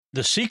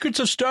The Secrets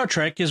of Star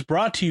Trek is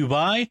brought to you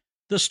by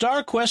the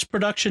StarQuest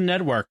Production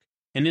Network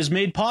and is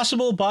made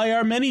possible by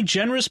our many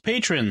generous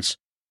patrons.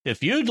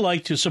 If you'd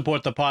like to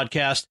support the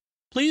podcast,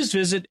 please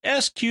visit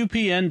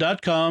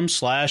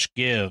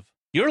sqpn.com/give.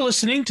 You're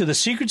listening to The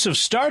Secrets of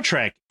Star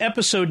Trek,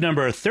 episode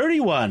number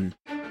 31.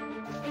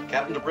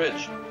 Captain to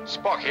bridge.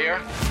 Spock here.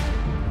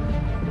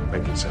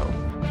 Make it so.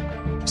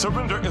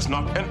 Surrender is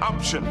not an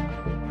option.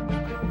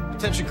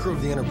 Attention crew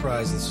of the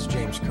Enterprise, this is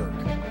James Kirk.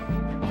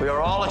 We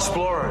are all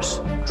explorers,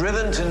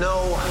 driven to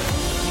know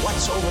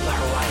what's over the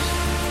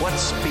horizon,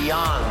 what's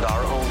beyond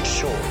our own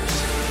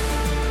shores.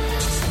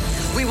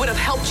 We would have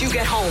helped you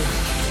get home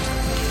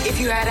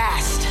if you had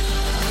asked.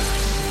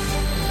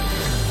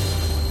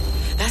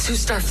 That's who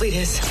Starfleet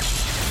is.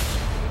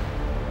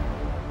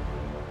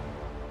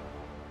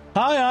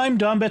 Hi, I'm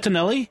Dom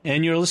Bettinelli,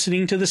 and you're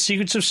listening to The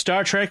Secrets of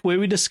Star Trek, where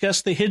we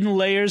discuss the hidden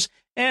layers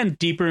and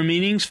deeper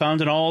meanings found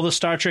in all the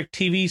Star Trek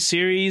TV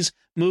series,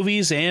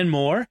 movies, and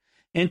more.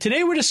 And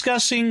today we're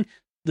discussing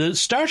the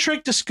Star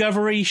Trek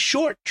Discovery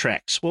short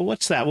treks. Well,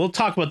 what's that? We'll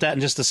talk about that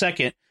in just a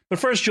second. But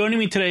first, joining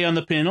me today on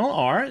the panel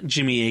are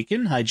Jimmy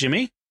Akin. Hi,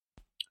 Jimmy.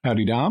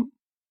 Howdy, Dom.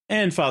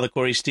 And Father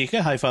Corey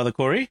Stika. Hi, Father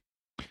Corey.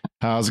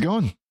 How's it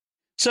going?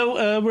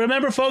 So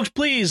remember, folks,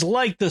 please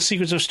like The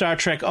Secrets of Star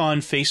Trek on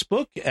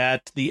Facebook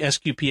at the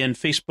SQPN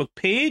Facebook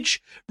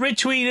page.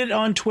 Retweet it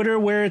on Twitter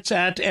where it's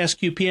at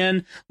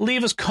SQPN.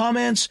 Leave us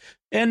comments.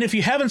 And if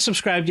you haven't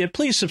subscribed yet,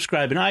 please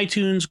subscribe in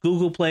iTunes,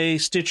 Google Play,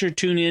 Stitcher,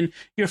 TuneIn,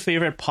 your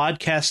favorite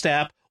podcast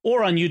app,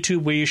 or on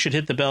YouTube where you should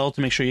hit the bell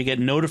to make sure you get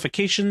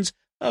notifications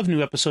of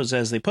new episodes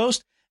as they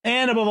post.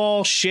 And above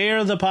all,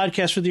 share the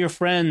podcast with your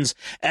friends.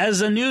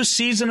 As a new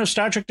season of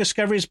Star Trek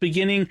Discovery is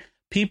beginning,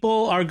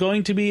 people are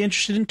going to be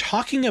interested in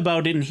talking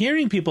about it and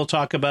hearing people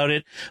talk about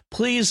it.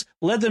 Please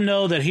let them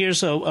know that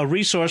here's a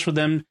resource for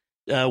them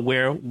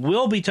where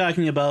we'll be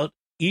talking about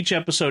each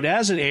episode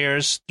as it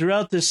airs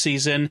throughout this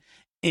season.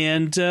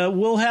 And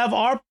we'll have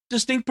our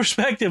distinct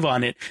perspective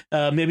on it,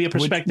 maybe a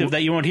perspective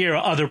that you won't hear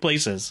other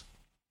places.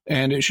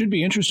 And it should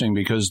be interesting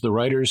because the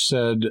writers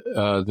said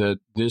that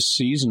this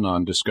season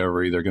on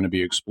Discovery, they're going to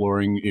be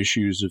exploring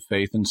issues of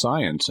faith and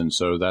science. And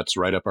so that's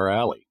right up our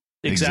alley.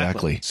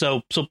 Exactly.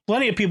 So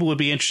plenty of people would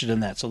be interested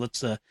in that. So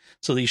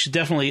so you should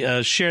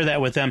definitely share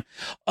that with them.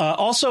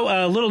 Also,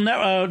 a little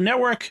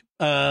network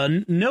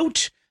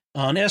note.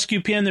 On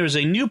SQPN, there is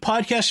a new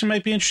podcast you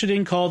might be interested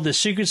in called The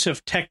Secrets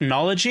of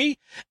Technology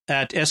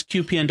at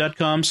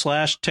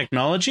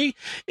sqpn.com/technology.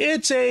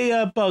 It's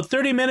about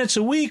 30 minutes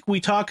a week. We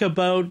talk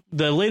about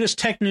the latest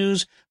tech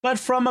news, but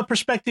from a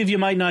perspective you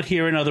might not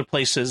hear in other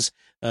places.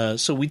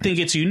 So we think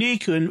it's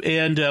unique,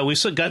 and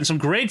we've gotten some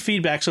great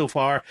feedback so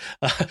far.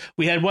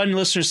 We had one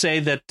listener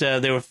say that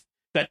they were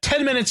about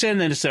 10 minutes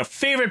in, and it's their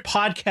favorite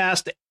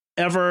podcast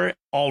ever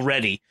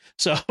already.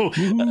 So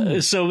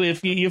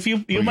if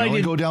you might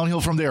only go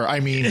downhill from there.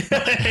 I mean,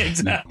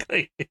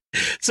 exactly.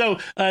 So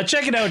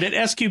check it out at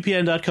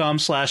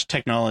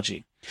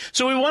sqpn.com/technology.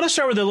 So we want to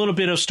start with a little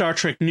bit of Star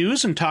Trek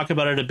news and talk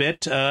about it a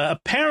bit.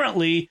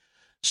 Apparently,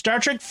 Star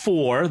Trek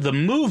 4, the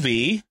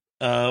movie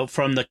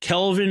from the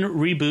Kelvin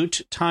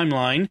reboot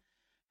timeline,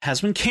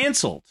 has been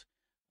canceled.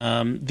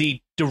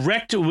 The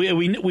director,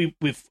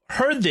 we've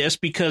heard this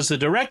because the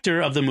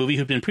director of the movie,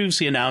 who'd been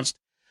previously announced,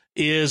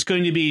 is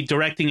going to be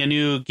directing a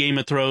new Game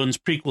of Thrones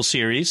prequel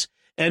series.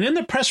 And in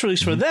the press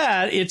release for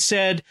that, it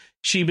said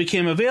she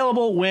became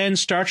available when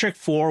Star Trek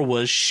 4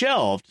 was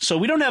shelved. So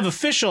we don't have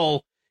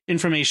official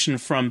information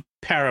from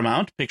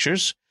Paramount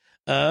Pictures,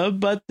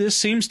 but this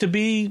seems to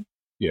be...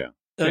 Yeah.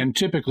 And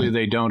typically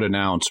they don't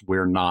announce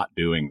we're not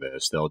doing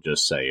this. They'll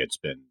just say it's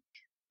been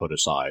put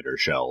aside or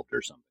shelved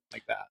or something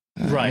like that.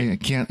 Right. I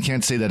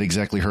can't say that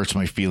exactly hurts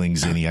my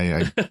feelings any.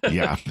 Yeah.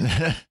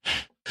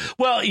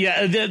 Well,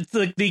 yeah,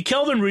 the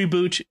Kelvin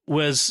reboot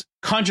was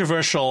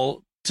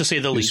controversial, to say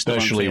the least.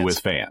 Especially with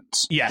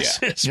fans. Yes,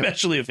 yeah.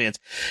 Especially with fans.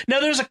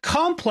 Now, there's a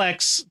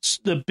complex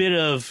bit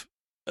of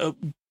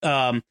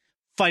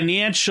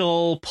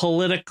financial,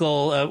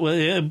 political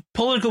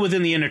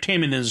within the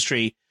entertainment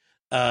industry,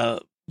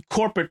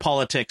 corporate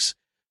politics,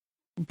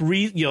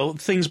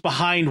 things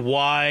behind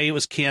why it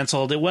was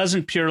canceled. It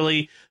wasn't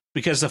purely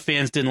because the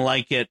fans didn't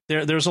like it.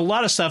 There's a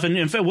lot of stuff, and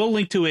in fact, we'll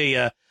link to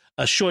a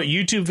short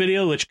YouTube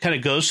video which kind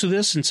of goes through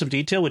this in some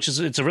detail,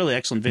 it's a really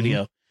excellent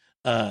video.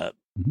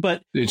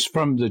 But it's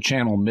from the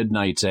channel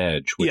Midnight's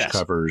Edge, which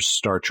covers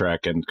Star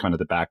Trek and kind of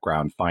the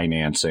background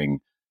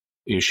financing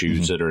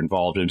issues that are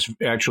involved. It's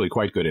actually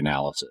quite good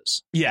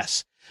analysis.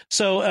 Yes.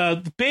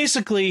 So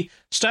basically,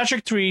 Star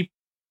Trek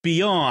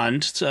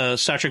Beyond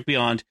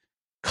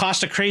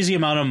cost a crazy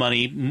amount of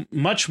money,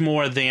 much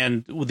more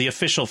than the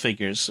official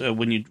figures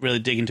when you really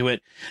dig into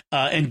it,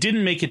 and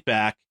didn't make it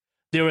back.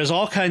 There was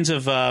all kinds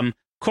of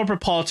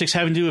corporate politics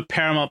having to do with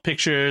Paramount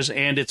Pictures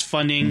and its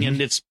funding and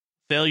its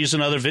failures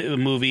in other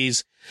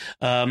movies.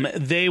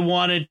 They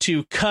wanted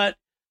to cut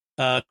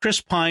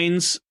Chris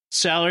Pine's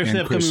salary for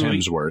the upcoming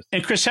movie.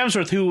 And Chris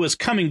Hemsworth, who was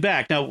coming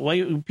back. Now,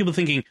 why people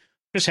thinking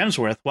Chris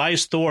Hemsworth? Why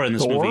is Thor in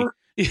this movie?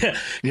 Yeah,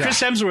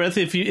 Chris Hemsworth.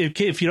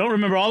 If you don't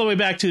remember all the way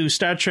back to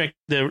Star Trek,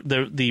 the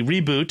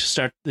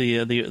reboot,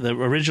 the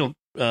original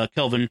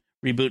Kelvin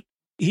reboot,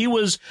 he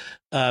was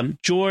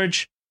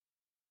George.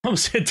 I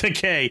almost hit the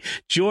K.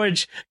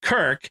 George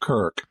Kirk.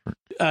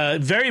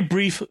 Very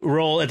brief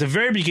role at the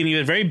very beginning,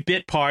 a very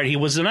bit part. He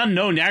was an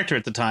unknown actor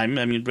at the time.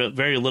 I mean,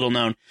 very little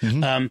known.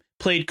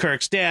 Played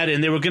Kirk's dad,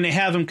 and they were going to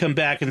have him come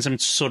back in some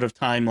sort of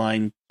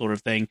timeline sort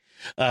of thing,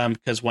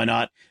 because why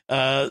not?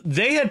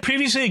 They had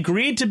previously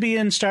agreed to be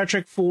in Star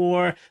Trek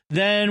 4.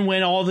 Then,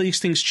 when all these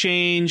things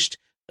changed,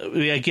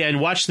 again,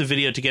 watch the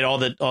video to get all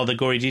the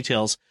gory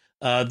details.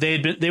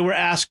 They were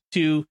asked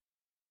to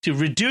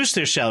reduce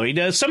their salary.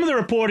 Now, some of the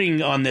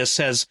reporting on this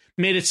has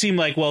made it seem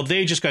like, well,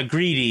 they just got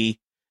greedy,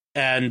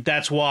 and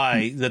that's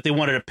why that they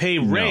wanted a pay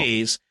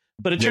raise.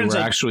 But it turns out they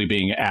were actually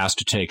being asked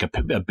to take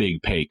a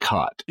big pay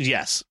cut.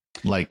 Yes.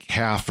 Like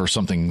half or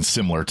something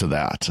similar to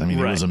that. I mean,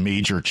 It was a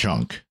major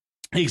chunk.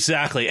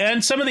 Exactly.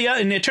 And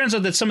it turns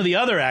out that some of the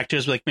other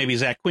actors, like maybe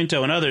Zach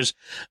Quinto and others,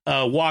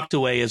 walked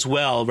away as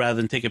well rather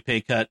than take a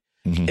pay cut.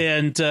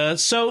 And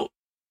so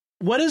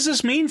what does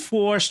this mean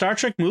for Star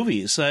Trek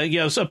movies? So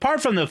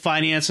apart from the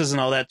finances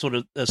and all that sort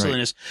of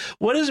silliness,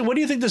 what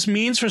do you think this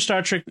means for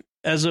Star Trek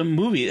as a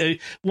movie?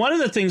 One of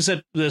the things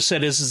that was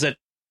said is that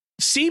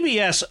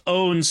CBS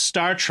owns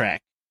Star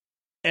Trek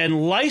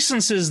and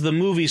licenses the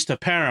movies to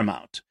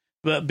Paramount,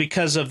 but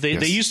because of they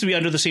used to be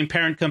under the same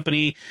parent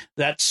company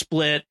that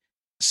split.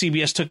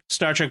 CBS took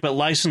Star Trek but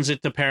licensed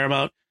it to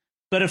Paramount.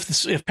 But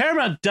if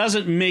Paramount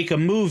doesn't make a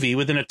movie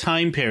within a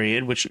time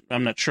period, which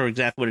I'm not sure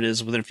exactly what it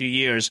is, within a few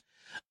years,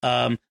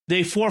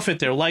 they forfeit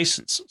their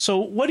license. So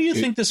what do you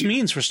think this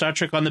means for Star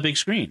Trek on the big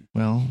screen?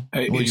 Well,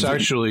 it's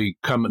actually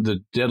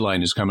the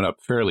deadline is coming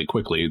up fairly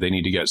quickly. They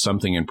need to get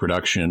something in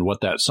production.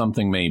 What that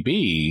something may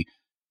be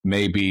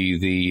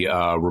the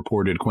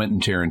reported Quentin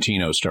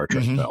Tarantino Star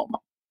Trek film.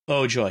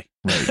 Oh, joy.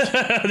 Right.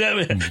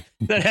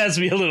 that has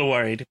me a little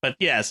worried, but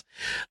yes.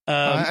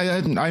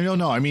 I don't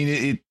know. I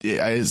mean,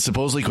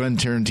 supposedly Quentin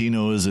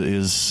Tarantino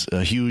is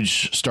a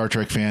huge Star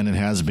Trek fan and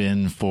has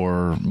been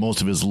for most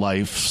of his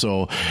life.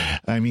 So,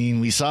 I mean,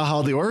 we saw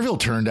how the Orville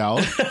turned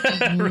out.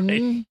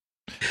 Right.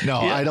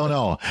 No, yeah. I don't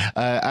know.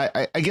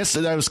 I guess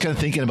that I was kind of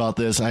thinking about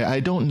this.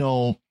 I don't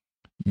know.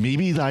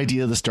 Maybe the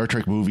idea of the Star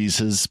Trek movies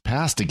has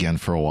passed again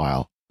for a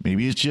while.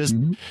 Maybe it's just,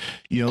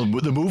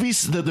 the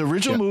movies, the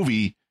original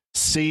movie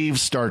saved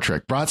Star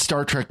Trek, brought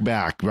Star Trek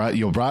back,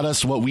 brought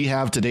us what we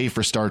have today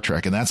for Star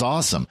Trek. And that's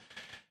awesome.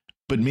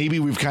 But maybe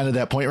we've kind of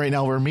that point right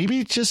now where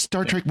maybe just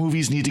Star Trek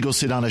movies need to go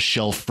sit on a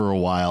shelf for a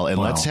while. And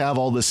let's have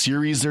all the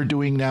series they're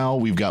doing now.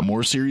 We've got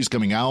more series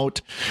coming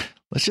out.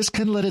 Let's just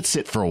kind of let it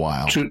sit for a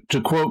while.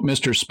 To quote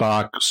Mr.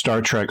 Spock,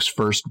 Star Trek's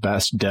first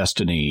best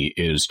destiny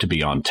is to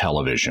be on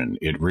television.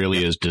 It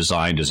really is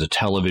designed as a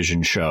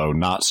television show,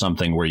 not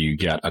something where you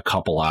get a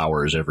couple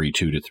hours every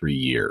 2 to 3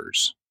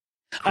 years.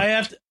 I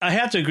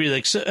have to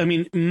agree.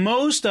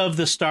 Most of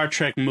the Star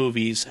Trek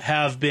movies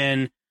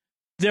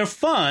they're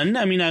fun.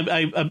 I mean, I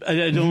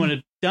don't want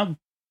to dump,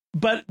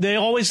 but they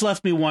always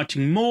left me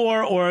wanting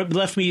more, or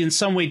left me in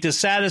some way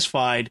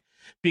dissatisfied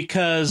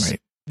because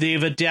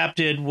they've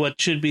adapted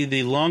what should be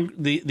the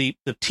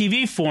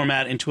TV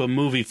format into a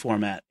movie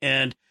format,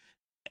 and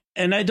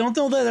I don't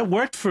know that it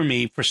worked for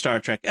me for Star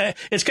Trek.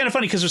 It's kind of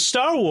funny because with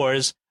Star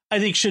Wars, I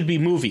think should be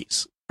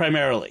movies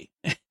primarily.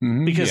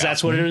 Because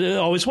that's what it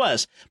always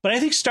was. But I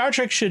think Star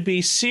Trek should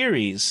be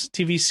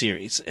TV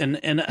series, and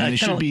it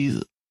should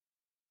be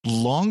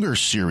longer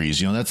series.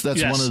 That's one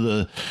of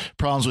the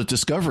problems with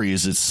Discovery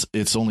is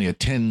it's only a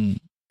 10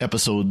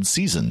 episode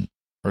season,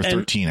 or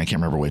 13. I can't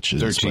remember which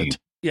is 13.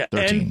 Yeah,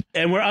 13.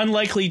 And we're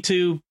unlikely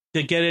to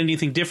get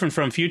anything different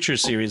from future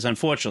series.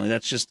 Unfortunately,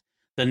 that's just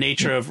the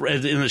nature of,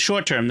 in the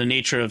short term, the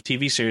nature of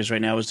TV series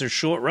right now is they're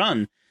short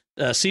run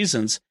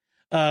seasons.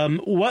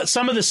 What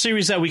some of the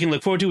series that we can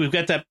look forward to? We've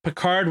got that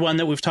Picard one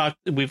that we've talked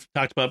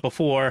about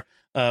before,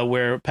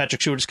 where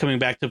Patrick Stewart is coming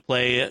back to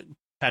play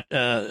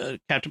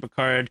Captain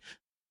Picard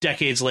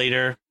decades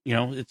later.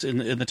 It's in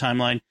the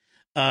timeline.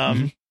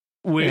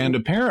 And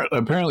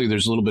apparently,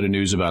 there's a little bit of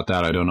news about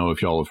that. I don't know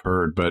if y'all have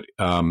heard, but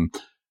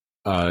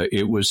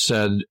it was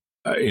said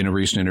in a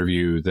recent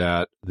interview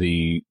that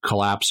the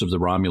collapse of the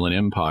Romulan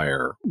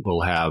Empire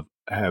will have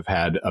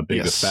had a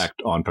big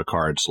effect on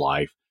Picard's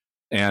life.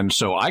 And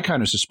so I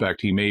kind of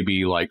suspect he may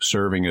be like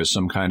serving as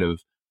some kind of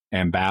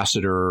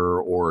ambassador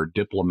or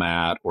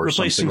diplomat or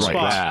replacing something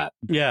Spock. like that.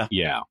 Yeah.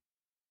 Yeah.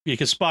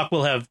 Because Spock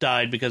will have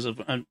died because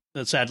of,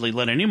 sadly,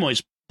 Leonard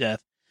Nimoy's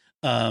death.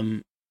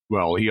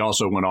 Well, he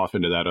also went off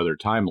into that other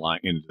timeline,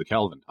 into the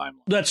Kelvin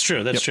timeline. That's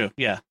true. That's true.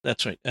 Yeah,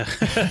 that's right.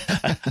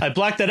 I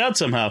blacked that out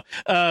somehow.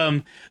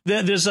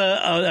 There's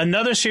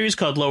another series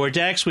called Lower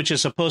Decks, which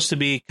is supposed to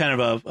be kind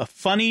of a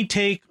funny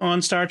take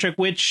on Star Trek,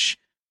 which...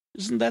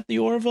 Isn't that the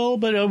Orville?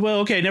 But,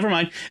 okay, never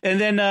mind. And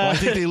then... I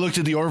think they looked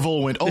at the Orville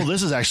and went,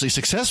 this is actually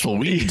successful.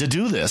 We need to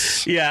do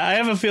this. Yeah, I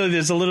have a feeling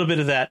there's a little bit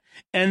of that.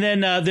 And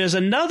then there's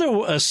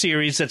another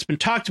series that's been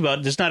talked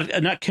about. It's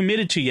not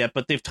committed to yet,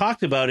 but they've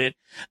talked about it.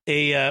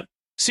 A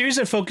series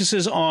that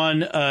focuses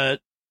on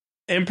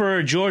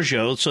Emperor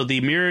Giorgio, so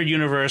the mirror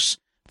universe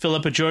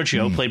Philippa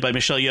Giorgio, played by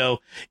Michelle Yeoh,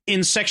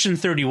 in Section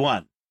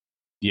 31.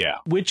 Yeah.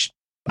 Which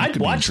I'd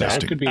watch that.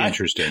 That could be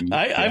interesting.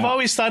 I've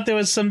always thought there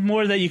was some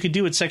more that you could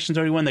do with Section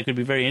 31 that could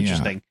be very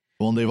interesting. Yeah.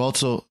 Well, they've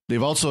also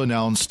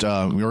announced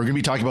we're going to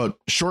be talking about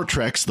short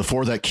treks, the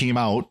 4 that came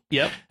out.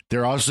 Yep.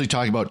 They're obviously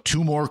talking about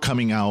 2 more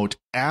coming out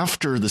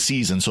after the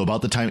season, so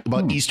about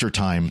Easter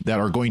time,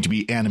 that are going to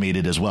be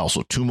animated as well.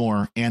 So 2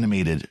 more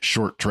animated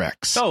short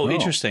treks. Oh,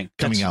 interesting.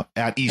 Coming out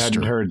at Easter.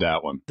 Hadn't heard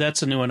that one.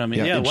 That's a new one. I mean,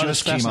 it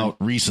just came out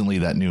recently,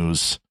 that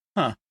news.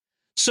 Huh.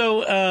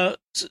 So,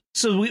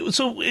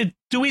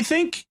 do we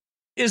think,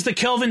 is the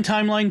Kelvin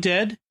timeline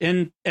dead?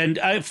 And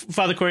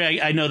Father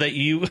Corey, I know that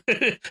you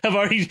have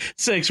already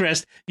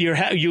expressed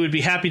you would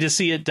be happy to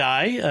see it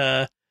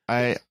die.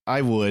 I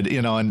would,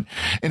 and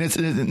it's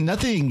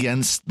nothing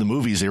against the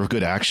movies. They were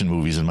good action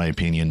movies, in my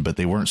opinion, but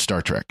they weren't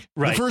Star Trek.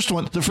 Right.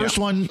 The first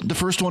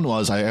one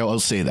was, I'll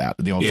say that,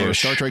 for a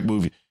Star Trek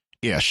movie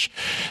ish,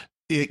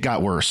 it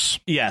got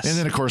worse. Yes. And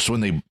then of course, when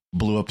they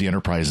blew up the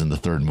Enterprise in the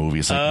 3rd movie,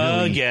 it's like,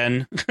 really?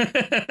 Again,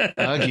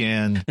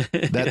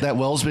 that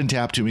well's been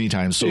tapped too many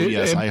times. So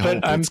yes, I hope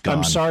it's gone.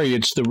 I'm sorry.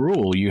 It's the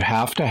rule. You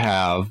have to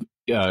have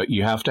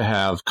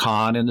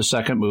Khan in the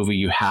 2nd movie.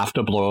 You have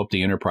to blow up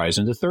the Enterprise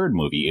in the 3rd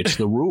movie. It's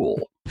the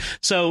rule.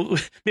 So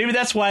maybe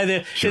that's why in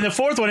the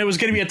 4th one, it was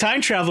going to be a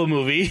time travel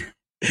movie.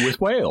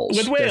 With whales.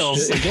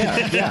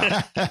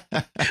 Yeah.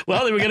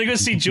 Well, they were going to go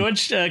see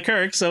George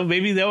Kirk, so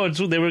maybe there were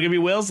going to be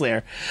whales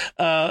there.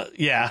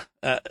 There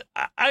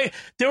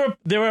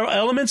were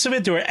elements of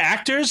it. There were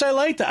actors I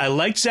liked. I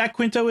liked Zach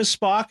Quinto as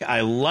Spock.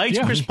 I liked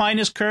Chris Pine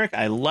as Kirk.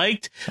 I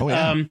liked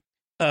Scotty.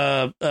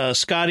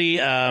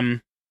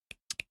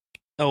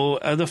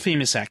 The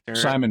famous actor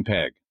Simon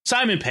Pegg.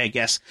 Simon Pegg,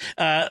 yes.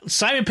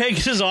 Simon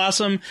Pegg is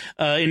awesome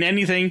in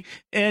anything,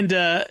 and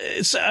I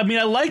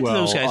liked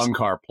those guys.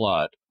 Unkar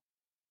Plutt.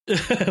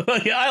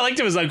 I liked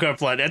him as Unkar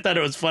Plutt. I thought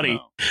it was funny.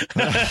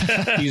 No.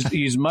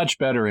 He's much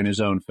better in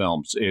his own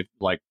films,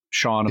 like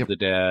Shaun of the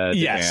Dead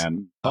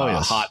and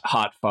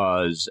Hot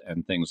Fuzz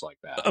and things like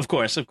that. Of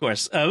course.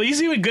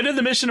 He's even good in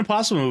the Mission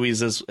Impossible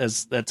movies,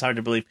 as that's hard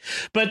to believe.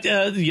 But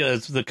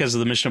it's because of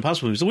the Mission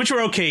Impossible movies, which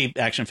were okay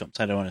action films.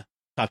 I don't want to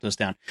talk those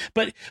down.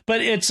 But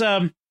it's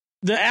the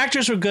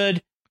actors were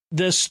good.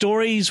 The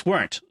stories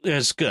weren't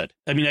as good.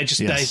 I mean, they just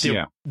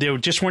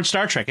weren't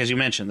Star Trek, as you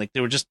mentioned. Like,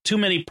 there were just too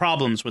many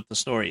problems with the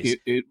stories.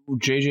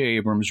 J.J.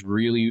 Abrams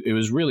it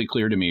was really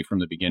clear to me from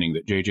the beginning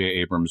that J.J.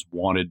 Abrams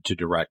wanted to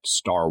direct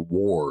Star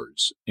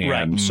Wars.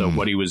 And so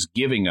what he was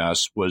giving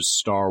us was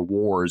Star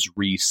Wars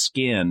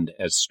reskinned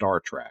as Star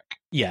Trek.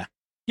 Yeah,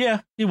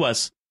 he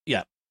was.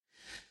 Yeah.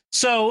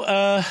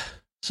 So,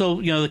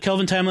 the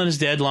Kelvin timeline is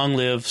dead. Long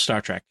live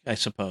Star Trek, I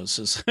suppose,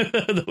 is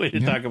the way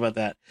to talk about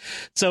that.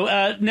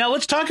 So now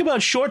let's talk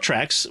about short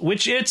treks,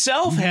 which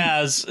itself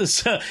has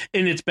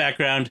in its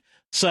background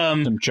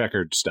some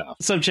checkered stuff,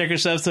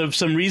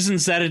 some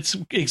reasons that it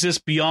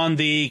exists beyond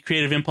the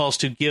creative impulse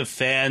to give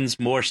fans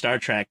more Star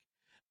Trek.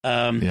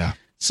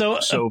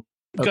 So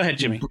go ahead,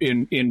 Jimmy.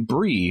 In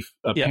brief,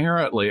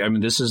 apparently, I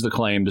mean, this is the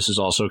claim. This is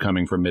also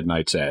coming from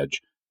Midnight's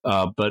Edge.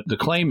 But the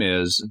claim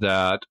is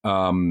that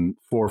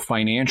for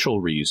financial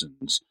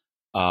reasons,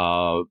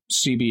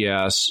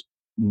 CBS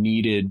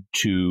needed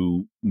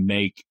to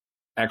make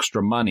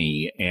extra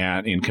money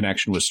and in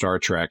connection with Star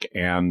Trek.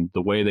 And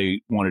the way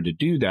they wanted to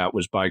do that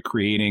was by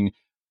creating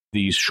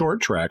these short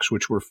treks,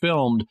 which were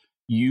filmed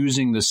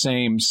using the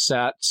same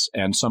sets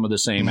and some of the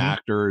same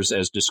actors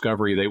as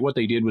Discovery. What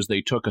they did was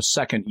they took a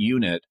second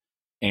unit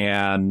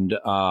and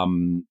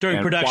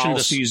during production of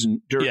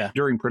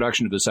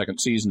the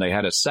second season, they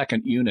had a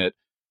second unit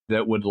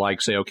that would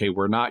say, okay,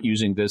 we're not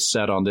using this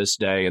set on this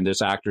day and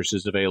this actress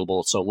is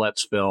available, so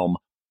let's film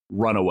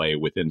Runaway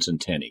with Ensign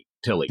Tilly.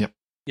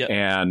 Yep.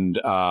 And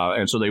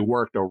so they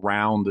worked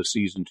around the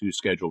season 2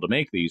 schedule to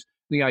make these.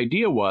 The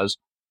idea was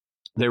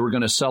they were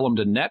going to sell them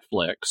to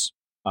Netflix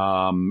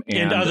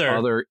and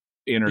other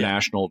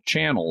international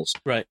channels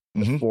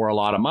for a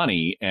lot of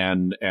money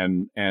and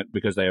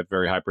because they have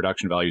very high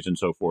production values and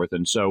so forth.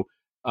 And so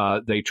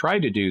they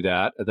tried to do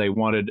that. They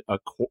wanted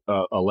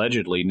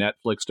allegedly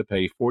Netflix to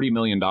pay $40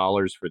 million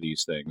for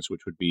these things,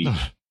 which would be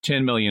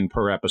 $10 million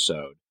per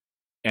episode.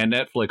 And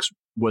Netflix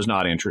was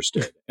not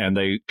interested. And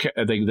they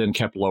then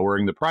kept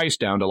lowering the price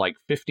down to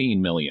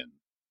 $15 million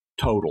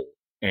total,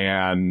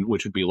 and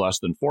which would be less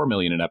than $4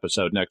 million an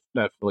episode.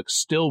 Netflix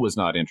still was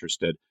not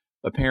interested.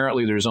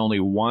 Apparently, there's only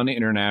one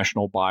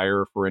international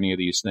buyer for any of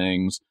these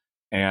things.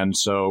 And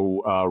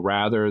so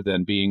rather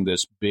than being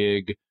this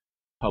big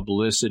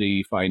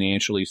publicity,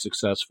 financially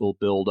successful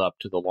build up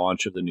to the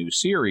launch of the new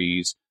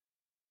series,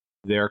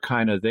 they're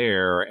kind of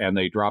there, and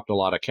they dropped a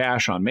lot of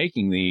cash on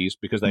making these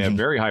because they have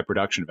very high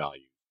production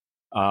value.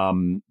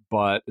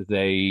 But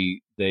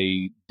they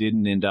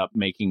didn't end up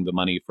making the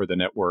money for the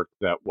network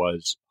that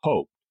was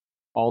hoped.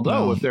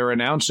 Although if they're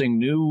announcing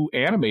new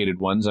animated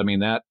ones, I mean,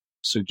 that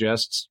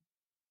suggests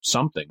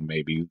something.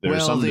 Maybe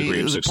there's some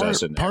degree of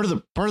success in there. Part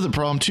of the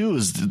problem too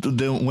is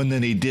when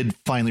they did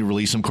finally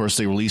release him. Of course,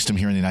 they released him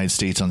here in the United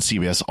States on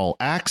CBS All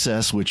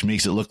Access, which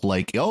makes it look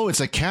like it's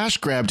a cash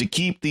grab to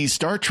keep these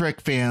Star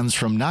Trek fans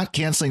from not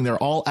canceling their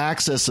All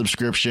Access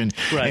subscription,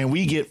 right. And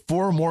we get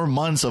 4 more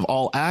months of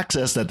All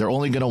Access that they're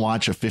only going to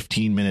watch a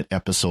 15-minute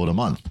episode a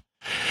month.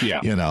 Yeah,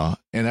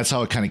 and that's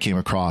how it kind of came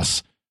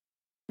across.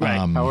 Right.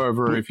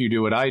 However, if you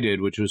do what I did,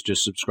 which was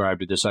just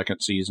subscribe to the second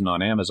season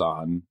on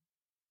Amazon,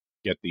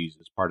 get these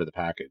as part of the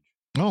package.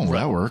 Oh,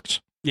 that works.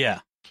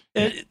 Yeah.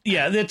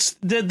 That's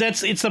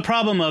it's the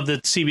problem of the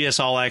CBS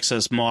All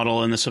Access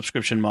model and the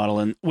subscription model,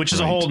 and which is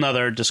a whole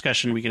nother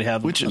discussion we could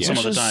have some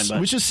other time.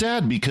 But. Which is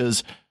sad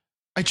because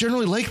I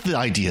generally like the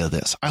idea of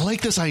this. I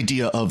like this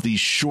idea of these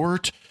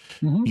short,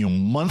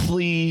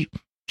 monthly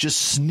just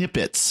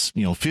snippets,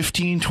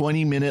 15,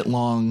 20-minute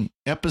long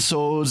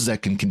episodes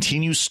that can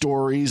continue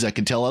stories, that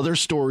can tell other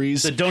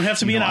stories. That don't have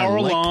to be an hour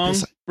long.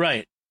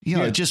 Right.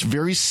 Just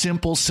very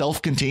simple,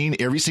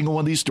 self-contained. Every single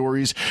one of these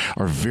stories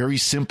are very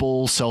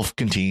simple,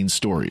 self-contained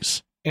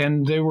stories.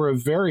 And they were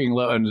of varying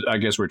and I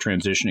guess we're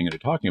transitioning into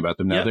talking about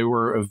them now. Yep. They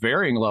were of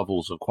varying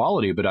levels of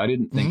quality, but I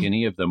didn't think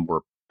any of them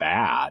were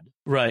bad.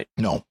 Right.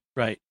 No.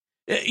 Right.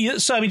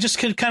 So, I mean, just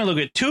kind of look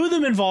at 2 of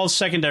them involve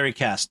secondary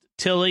cast.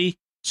 Tilly,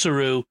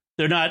 Saru.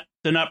 They're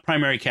not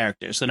primary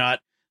characters. They're not,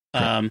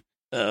 Michael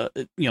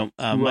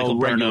regular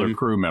Burnham.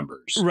 Crew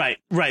members. Right.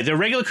 They're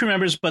regular crew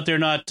members, but they're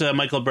not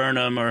Michael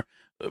Burnham or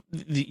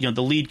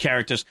the lead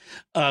characters.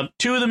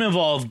 2 of them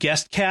involve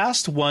guest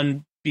cast.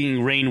 One being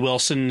Rainn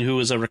Wilson, who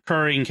is a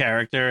recurring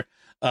character,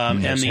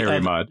 and the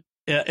Harry Mudd.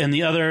 And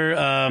the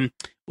other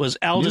was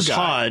Aldous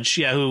Hodge,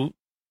 who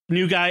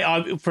new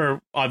guy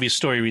for obvious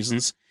story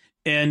reasons.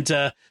 And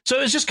so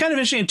it's just kind of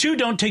interesting. And 2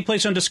 don't take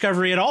place on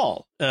Discovery at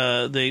all.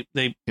 They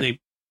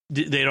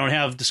don't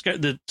have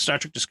the Star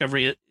Trek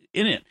Discovery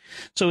in it.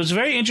 So it's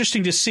very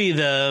interesting to see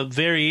the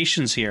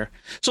variations here.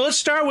 So let's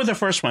start with the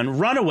first one.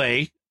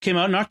 Runaway came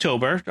out in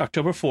October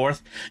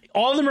 4th.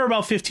 All of them are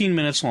about 15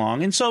 minutes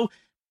long. And so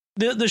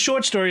the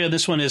short story of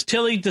this one is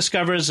Tilly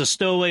discovers a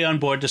stowaway on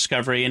board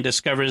Discovery and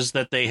discovers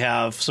that they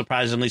have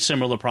surprisingly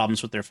similar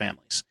problems with their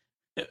families.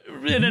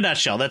 In a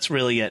nutshell, that's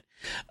really it.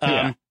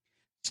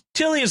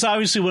 Tilly is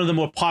obviously one of the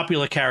more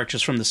popular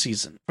characters from the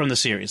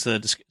series,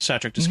 the Star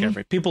Trek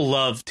Discovery. People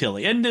love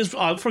Tilly, and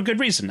for good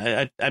reason.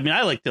 I mean,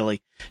 I like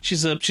Tilly.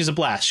 She's a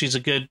blast. She's a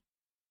good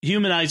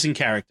humanizing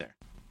character.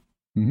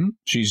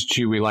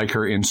 Mm-hmm. We like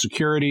her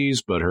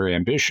insecurities, but her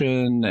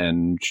ambition,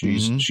 and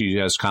she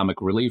has comic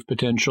relief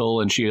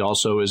potential, and she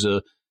also is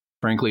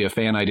frankly a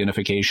fan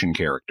identification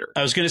character.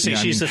 I was going to say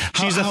she's a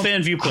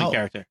fan viewpoint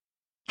character.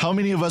 How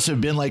many of us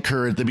have been like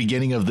her at the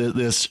beginning of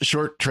this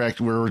short trek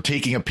where we're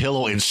taking a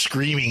pillow and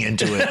screaming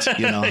into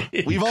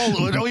it? We've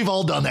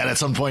all done that at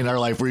some point in our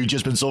life where we've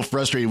just been so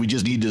frustrated we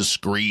just need to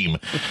scream.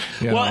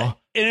 And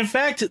in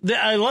fact,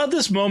 I love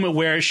this moment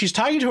where she's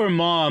talking to her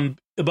mom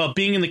about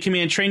being in the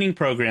command training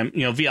program,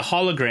 via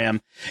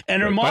hologram,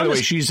 and her mom. By the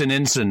way, she's an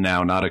ensign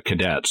now, not a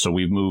cadet, so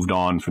we've moved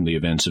on from the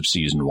events of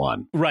season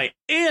 1. Right,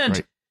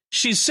 and.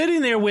 She's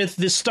sitting there with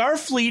the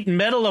Starfleet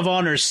Medal of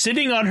Honor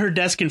sitting on her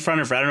desk in front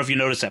of her. I don't know if you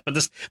noticed that,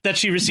 but that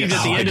she received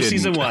at the end of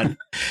season 1.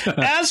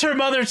 As her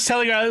mother's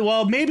telling her,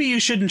 well, maybe you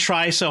shouldn't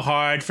try so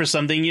hard for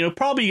something.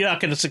 Probably you're not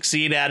going to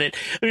succeed at it.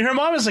 I mean, her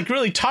mom is like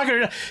really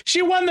talking to her.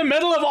 She won the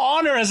Medal of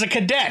Honor as a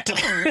cadet.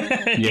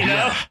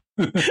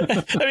 I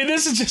mean,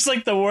 this is just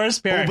like the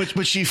worst parent.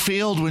 But she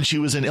failed when she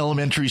was in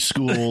elementary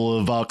school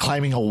about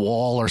climbing a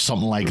wall or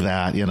something like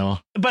that,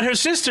 But her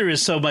sister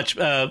is so much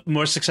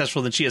more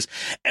successful than she is.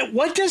 And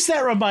what does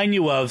that remind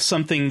you of?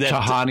 Something that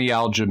Tahani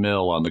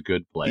Al-Jamil on The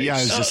Good Place. Yeah,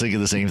 I was just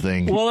thinking the same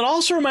thing. Well, it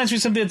also reminds me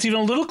of something that's even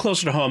a little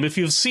closer to home. If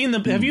you've seen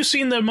have you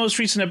seen the most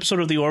recent episode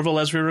of The Orville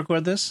as we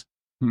record this?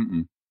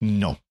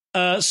 No.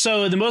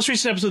 So the most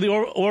recent episode of The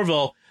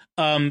Orville,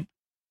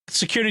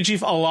 Security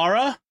Chief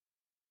Alara,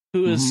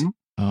 who is.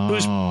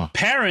 Whose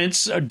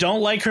parents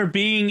don't like her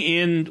being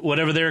in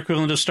whatever their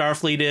equivalent of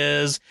Starfleet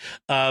is.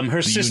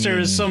 Her sister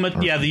is so much,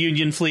 the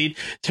Union Fleet.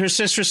 Her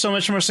sister is so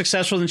much more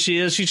successful than she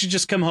is. She should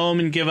just come home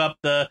and give up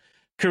the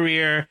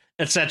career,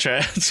 etc.,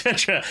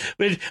 etc.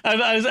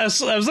 I was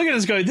looking at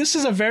this going, this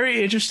is a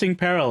very interesting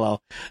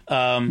parallel.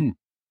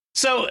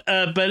 So,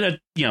 but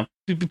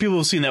people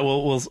who've seen that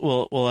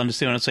will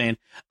understand what I'm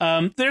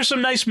saying. There's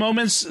some nice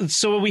moments.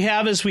 So what we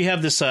have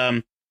this.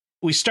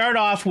 We start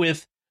off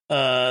with.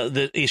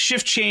 A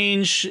shift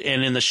change,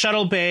 and in the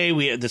shuttle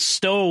bay, the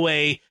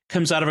stowaway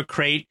comes out of a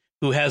crate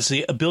who has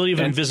the ability of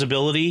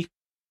invisibility.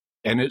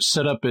 And it's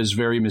set up as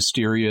very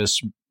mysterious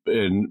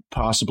and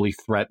possibly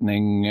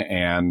threatening,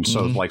 and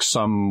so like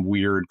some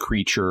weird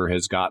creature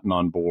has gotten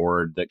on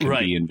board that can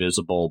be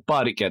invisible,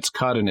 but it gets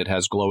cut and it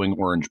has glowing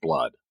orange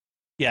blood.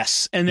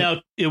 Yes, and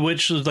now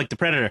which was like the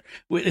Predator.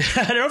 I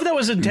don't know if that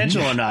was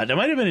intentional or not. It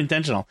might have been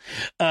intentional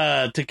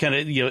to kind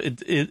of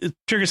it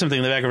trigger something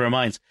in the back of our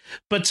minds.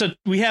 But so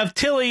we have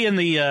Tilly in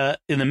the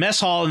mess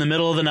hall in the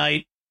middle of the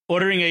night,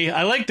 ordering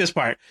I like this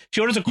part.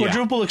 She orders a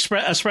quadruple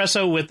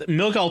espresso with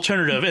milk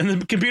alternative, and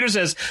the computer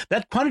says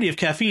that quantity of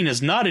caffeine is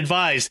not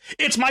advised.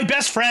 It's my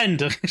best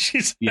friend.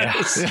 She says.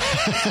 Yes.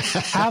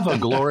 Have a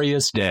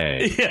glorious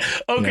day. Yeah.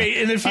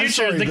 Okay. In the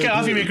future, the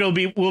coffee maker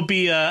will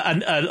be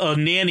a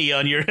nanny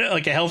on your,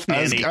 like a health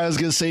nanny. I was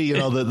going to say,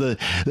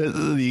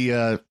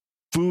 the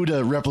food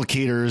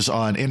replicators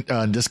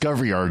on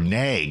Discovery are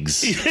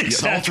nags.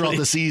 Exactly. All throughout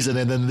the season,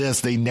 and then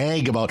they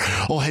nag about,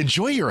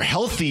 enjoy your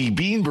healthy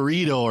bean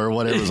burrito or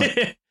whatever.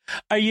 Like,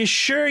 are you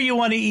sure you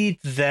want to eat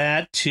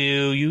that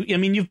too?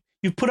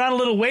 You've put on a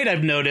little weight,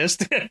 I've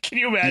noticed. Can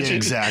you imagine? Yeah,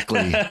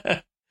 exactly.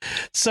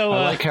 So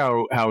I like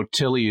how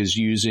Tilly is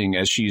using,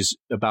 as she's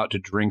about to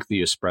drink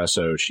the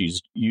espresso,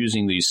 she's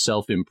using these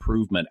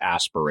self-improvement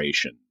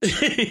aspirations.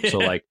 So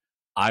like,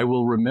 I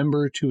will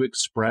remember to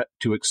expect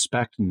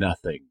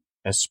nothing.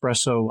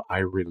 Espresso, I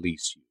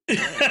release you.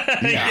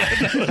 Yeah,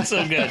 that was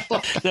so good.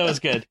 That was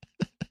good.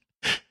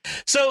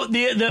 So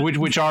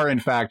which are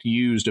in fact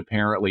used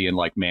apparently in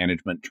like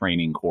management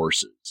training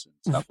courses and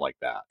stuff like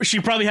that. She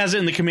probably has it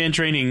in the command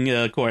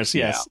training course.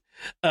 Yes.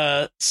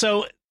 Yeah.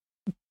 So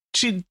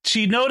she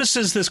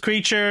notices this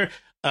creature.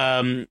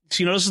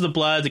 She notices the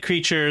blood. The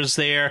creature is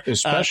there,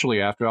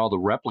 especially after all the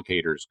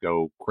replicators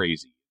go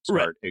crazy,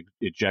 start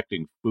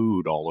ejecting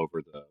food all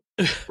over the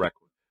rec room.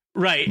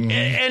 Right.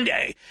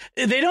 Mm-hmm.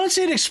 And they don't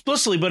say it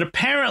explicitly, but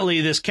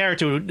apparently this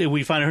character,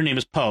 we find her name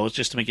is Poe,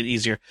 just to make it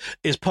easier,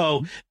 is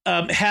Poe,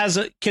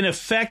 can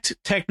affect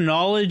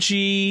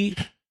technology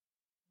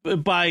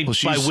by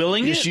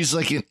willing it. She's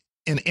like an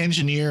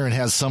engineer and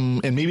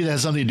maybe that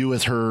has something to do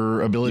with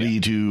her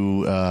ability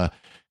to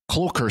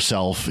cloak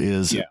herself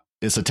is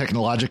a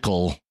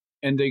technological.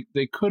 And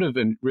they could have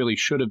and really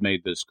should have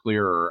made this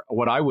clearer.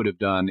 What I would have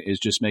done is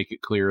just make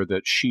it clear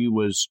that she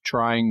was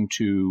trying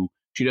to.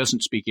 She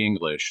doesn't speak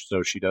English,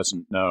 so she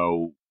doesn't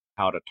know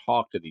how to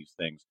talk to these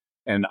things.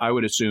 And I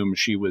would assume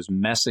she was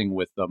messing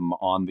with them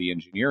on the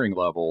engineering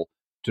level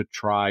to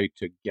try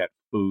to get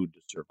food to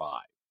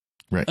survive.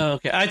 Right.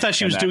 Okay. I thought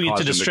she was doing it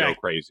to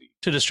distract Tilly.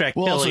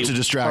 Also to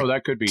distract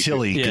that could be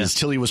Tilly, because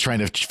Tilly was trying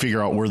to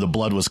figure out where the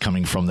blood was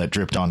coming from that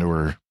dripped onto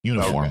her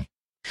uniform. Okay.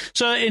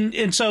 So in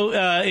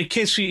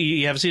case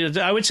you haven't seen it,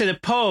 I would say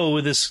that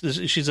Poe, this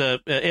she's a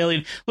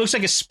alien, looks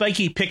like a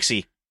spiky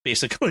pixie.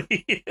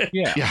 Basically,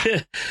 yeah.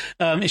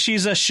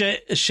 She's a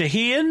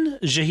Zahian.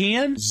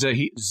 Zahian.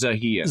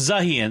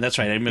 That's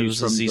right. I remember She's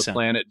from the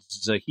planet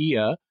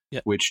Zahia,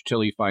 which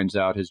Tilly finds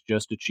out has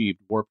just achieved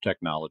warp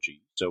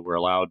technology. So we're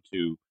allowed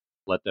to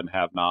let them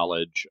have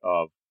knowledge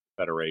of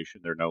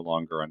Federation. They're no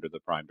longer under the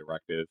Prime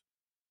Directive.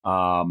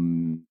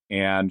 And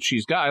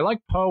I like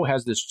Poe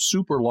has this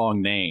super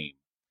long name.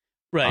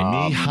 Right.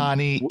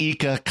 Mihani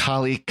Ika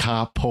Kali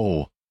Ka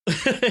Po.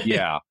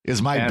 Yeah,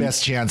 is my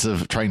best chance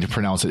of trying to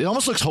pronounce it. It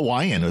almost looks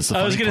Hawaiian. Is the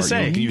funny I was going to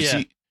say,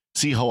 you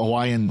see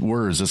Hawaiian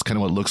words. That's kind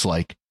of what it looks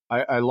like.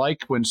 I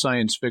like when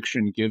science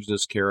fiction gives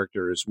us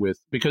characters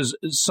because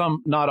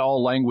not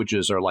all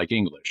languages are like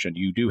English, and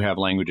you do have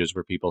languages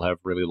where people have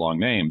really long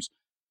names,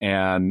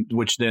 and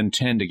which then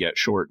tend to get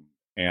shortened.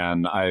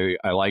 And I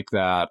like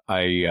that.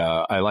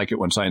 I like it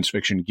when science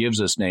fiction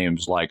gives us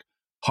names like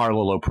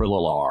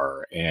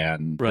Harlaloprilalar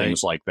and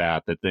things like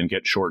that then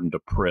get shortened to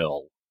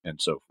Prill. And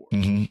so forth.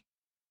 Mm-hmm.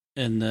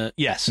 And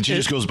yes. And she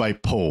just goes by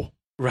Poe.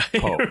 Right.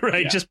 Poe,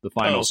 right. Yeah, Just the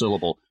final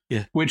syllable.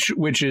 Yeah. Which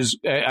is,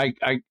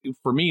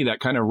 for me,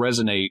 that kind of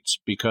resonates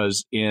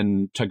because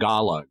in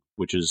Tagalog,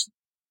 which is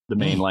the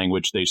main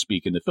language they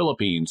speak in the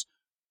Philippines,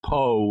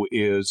 Poe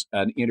is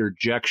an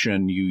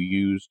interjection you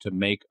use to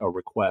make a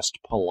request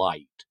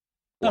polite,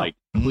 like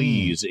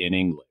please in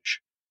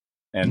English.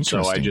 And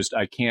so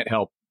I can't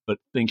help but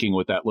thinking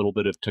with that little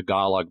bit of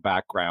Tagalog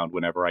background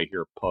whenever I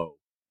hear Poe.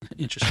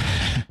 Interesting.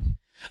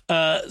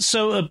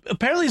 So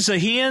apparently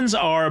Zahians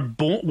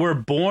were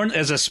born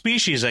as a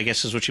species, I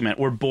guess is what you meant.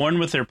 We're born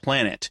with their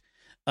planet.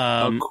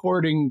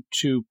 According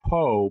to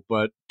Poe,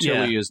 but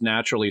Tilly is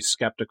naturally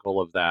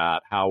skeptical of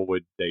that. How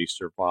would they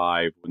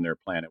survive when their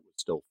planet was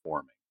still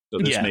forming? So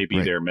this may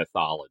be their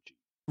mythology.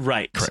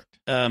 Right. Correct.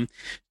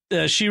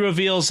 She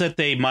reveals that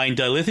they mine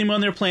dilithium on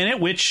their planet,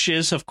 which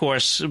is, of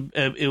course,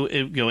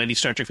 any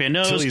Star Trek fan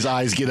knows. Tilly's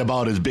eyes get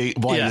about as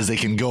wide as they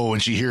can go when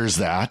she hears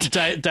that.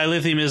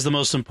 Dilithium is the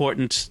most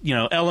important,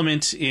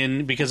 element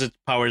because it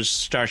powers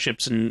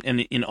starships and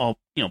in all,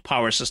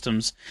 power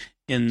systems.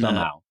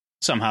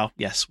 Somehow,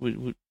 yes,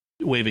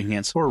 waving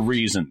hands for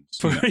reasons.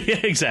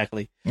 Yeah,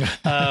 exactly.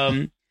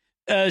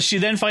 She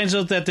then finds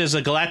out that there's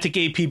a galactic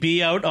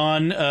APB out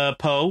on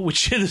Poe,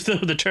 which is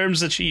the terms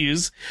that she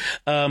used,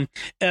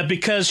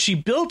 because she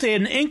built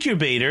an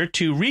incubator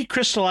to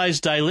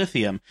recrystallize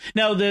dilithium.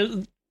 Now,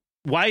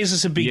 why is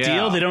this a big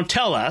deal? They don't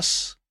tell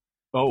us.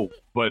 Oh,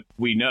 but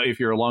we know, if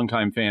you're a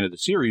longtime fan of the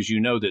series, you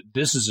know that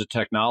this is a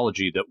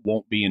technology that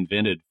won't be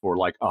invented for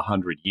like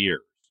 100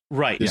 years.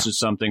 Right. This is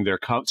something they're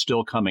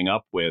still coming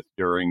up with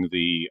during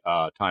the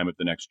time of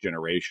the next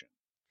generation.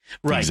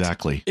 Right.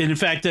 Exactly. And in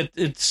fact, that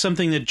it's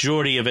something that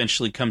Geordi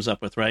eventually comes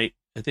up with, right?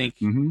 I think.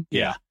 Mm-hmm.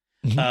 Yeah.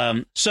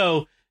 Mm-hmm.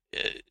 So,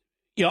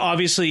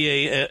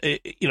 obviously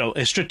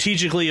a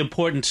strategically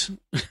important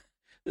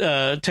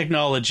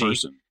technology.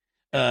 Person.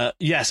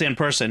 Yes, in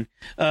person.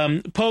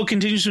 Poe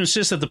continues to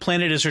insist that the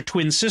planet is her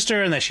twin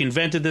sister and that she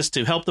invented this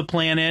to help the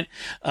planet.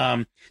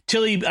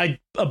 Tilly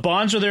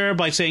bonds with her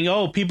by saying,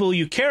 "Oh, people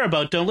you care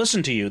about don't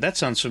listen to you." That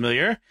sounds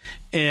familiar.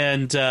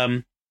 And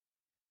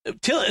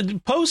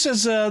Poe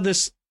says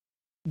this.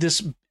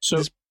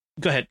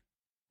 Go ahead.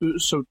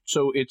 So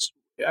it's.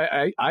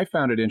 I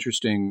found it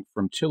interesting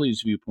from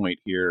Tilly's viewpoint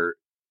here.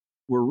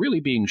 We're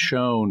really being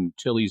shown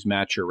Tilly's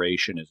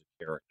maturation as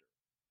a character,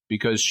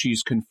 because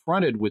she's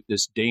confronted with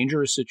this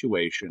dangerous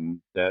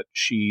situation that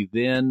she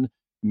then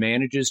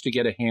manages to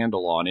get a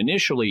handle on.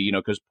 Initially,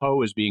 because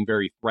Poe is being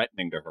very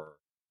threatening to her,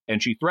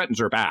 and she threatens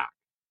her back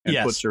and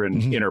puts her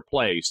in her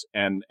place,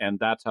 and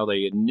that's how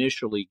they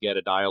initially get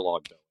a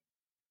dialogue going.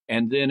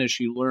 And then as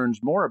she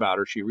learns more about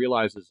her, she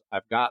realizes,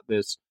 I've got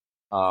this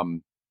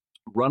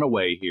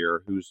runaway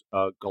here who's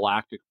a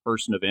galactic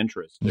person of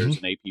interest. There's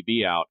an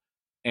APB out,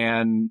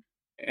 and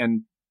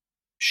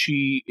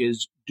she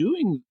is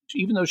doing,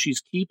 even though she's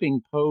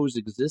keeping Poe's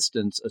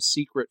existence a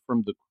secret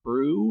from the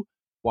crew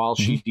while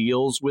she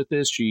deals with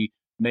this, she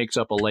makes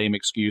up a lame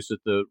excuse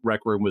that the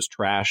rec room was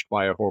trashed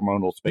by a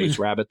hormonal space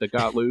rabbit that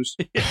got loose.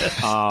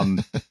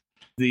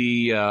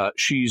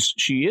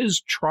 She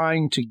is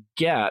trying to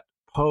get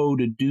Poe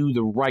to do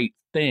the right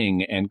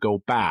thing and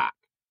go back.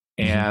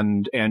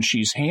 And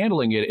she's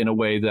handling it in a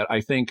way that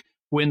I think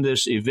when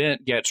this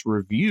event gets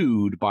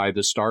reviewed by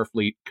the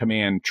Starfleet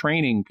Command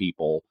training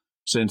people,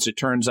 since it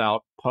turns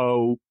out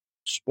Poe,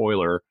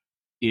 spoiler,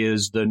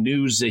 is the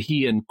new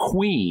Zahian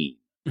queen.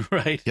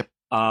 Right. Yep.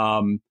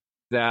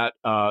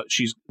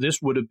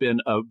 This would have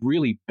been a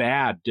really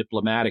bad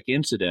diplomatic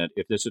incident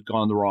if this had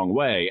gone the wrong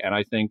way. And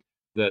I think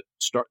that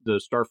the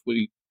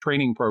Starfleet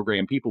training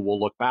program people will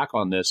look back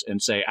on this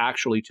and say,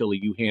 actually, Tilly,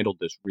 you handled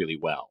this really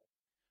well.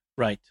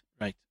 Right.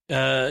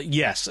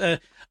 Yes.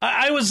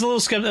 I was a little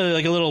skeptical,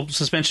 like a little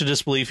suspension of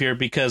disbelief here,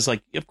 because,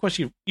 like, of course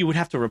you would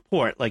have to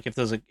report, like, if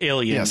there's an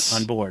alien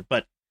on board,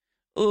 but.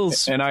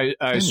 And I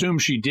assume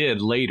she did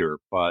later,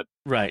 but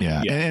right.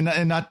 Yeah.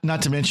 And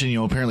not to mention,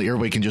 apparently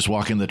everybody can just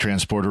walk in the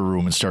transporter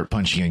room and start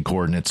punching in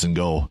coordinates and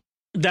go.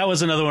 That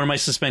was another one of my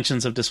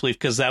suspensions of disbelief,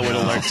 because that would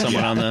alert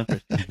someone on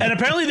the. And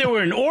apparently they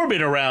were in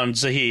orbit around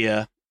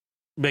Zahia,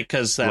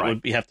 because that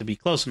would have to be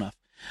close enough.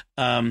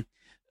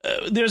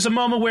 There's a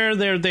moment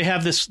where they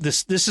have this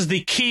is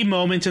the key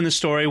moment in the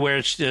story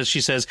where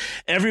she says,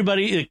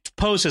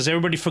 Poe says,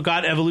 everybody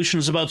forgot evolution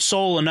is about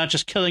soul and not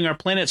just killing our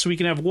planet so we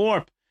can have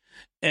warp.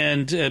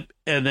 And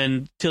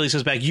then Tilly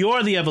says back,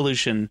 you're the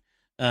evolution.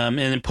 And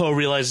then Poe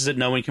realizes that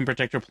no one can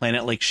protect her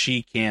planet like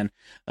she can.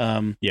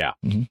 A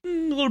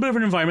little bit of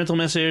an environmental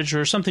message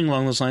or something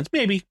along those lines,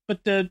 maybe.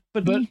 But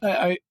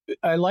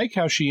I like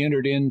how she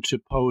entered into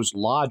Poe's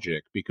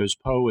logic, because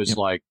Poe is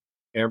like,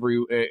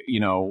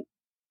 the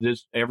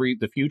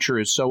future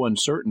is so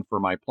uncertain for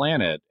my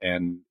planet,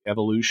 and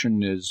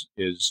evolution is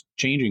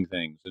changing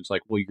things. It's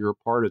like, well, you're a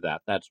part of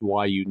that. That's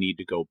why you need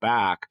to go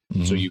back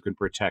so you can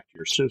protect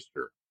your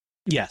sister.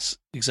 Yes,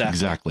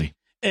 exactly.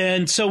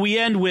 And so we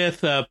end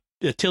with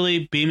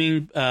Tilly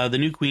beaming the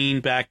new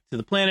queen back to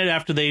the planet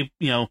after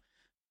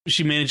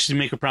she managed to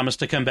make a promise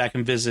to come back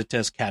and visit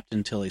as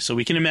Captain Tilly. So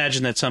we can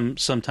imagine that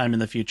sometime in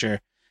the future,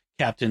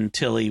 Captain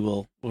Tilly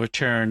will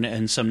return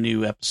in some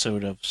new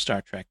episode of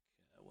Star Trek,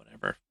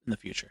 whatever, in the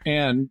future.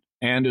 And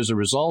as a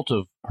result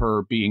of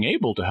her being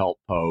able to help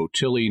Poe,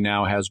 Tilly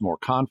now has more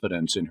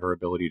confidence in her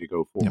ability to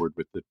go forward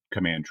with the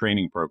command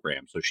training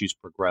program. So she's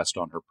progressed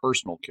on her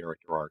personal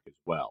character arc as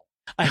well.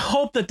 I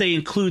hope that they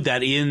include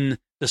that in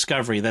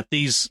Discovery, that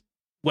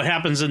what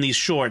happens in these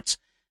shorts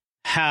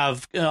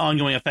have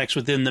ongoing effects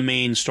within the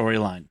main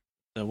storyline.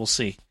 So we'll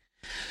see.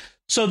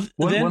 So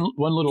one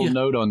little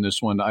note on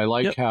this one. I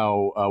like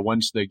how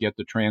once they get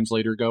the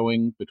translator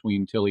going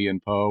between Tilly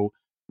and Poe,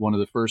 one of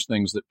the first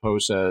things that Poe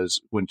says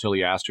when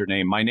Tilly asked her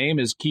name, my name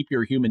is keep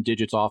your human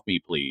digits off me,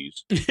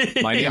 please.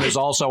 My name is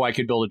also I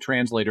could build a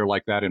translator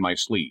like that in my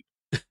sleep.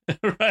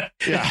 Right.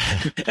 Yeah.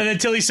 And then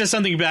Tilly says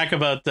something back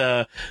about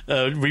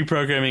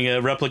reprogramming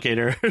a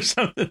replicator or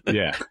something.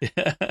 Yeah.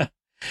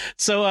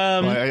 So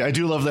I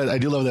do love that. I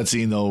do love that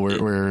scene though,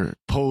 where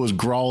Poe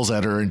growls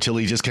at her and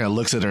Tilly just kind of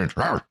looks at her and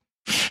rawr.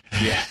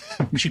 Yeah,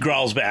 she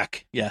growls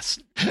back. Yes,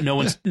 no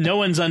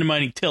one's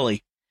undermining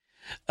Tilly.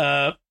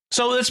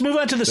 So let's move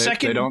on to the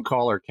second. They don't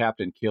call her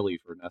Captain Killy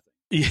for nothing.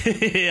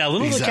 Yeah, a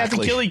little bit of Captain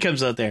Killy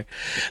comes out there.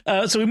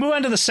 So we move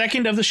on to the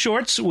second of the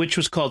shorts, which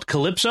was called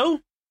Calypso.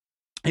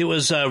 It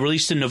was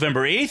released in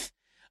November 8th.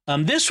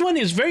 This one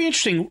is very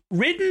interesting,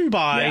 written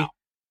by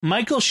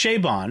Michael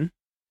Chabon,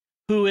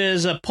 who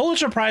is a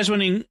Pulitzer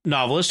Prize-winning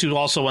novelist who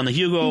also won the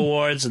Hugo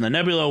Awards and the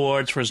Nebula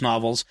Awards for his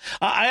novels.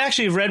 I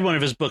actually have read one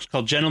of his books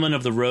called Gentlemen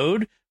of the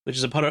Road, which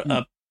is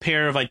a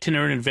pair of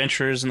itinerant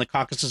adventurers in the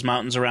Caucasus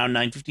Mountains around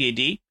 950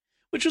 AD,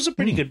 which was a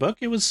pretty good book.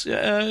 It was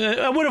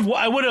I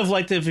would have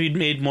liked it if he'd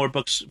made more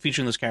books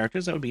featuring those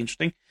characters. That would be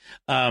interesting.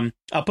 I'll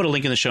put a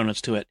link in the show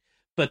notes to it.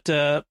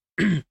 But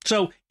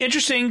so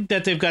interesting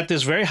that they've got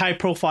this very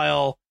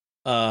high-profile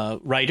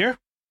writer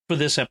for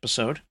this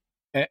episode.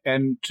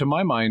 And to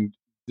my mind,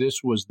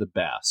 this was the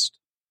best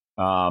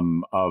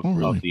of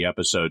the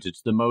episodes.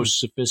 It's the most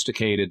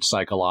sophisticated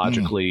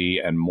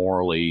psychologically and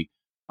morally,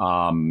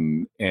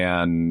 and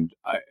it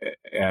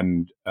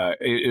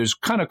was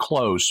kind of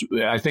close.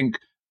 I think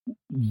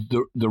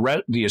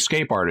the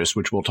Escape Artist,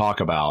 which we'll talk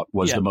about,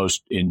 was the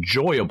most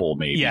enjoyable,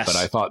 maybe. Yes. But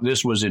I thought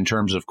this was, in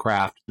terms of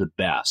craft, the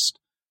best.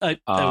 I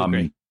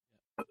agree.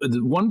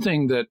 The one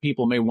thing that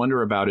people may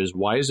wonder about is,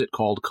 why is it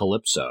called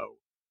Calypso?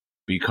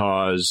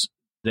 Because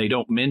they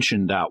don't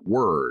mention that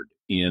word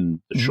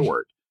in the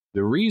short.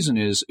 The reason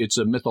is it's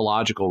a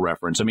mythological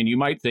reference. I mean, you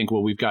might think,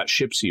 well, we've got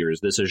ships here. Is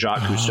this a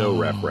Jacques Cousteau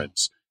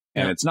reference?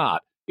 And it's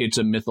not. It's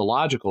a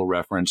mythological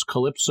reference.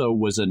 Calypso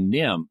was a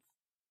nymph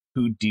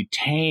who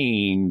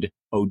detained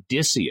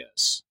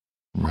Odysseus,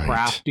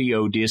 crafty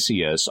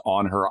Odysseus,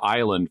 on her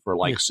island for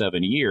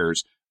 7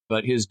 years.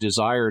 But his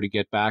desire to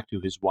get back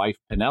to his wife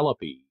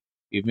Penelope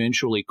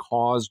eventually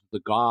caused the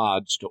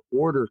gods to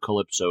order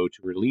Calypso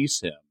to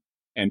release him.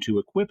 And to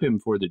equip him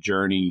for the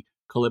journey,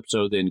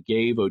 Calypso then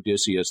gave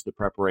Odysseus the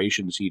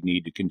preparations he'd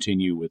need to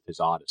continue with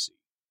his Odyssey.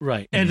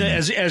 Right, and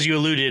as you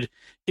alluded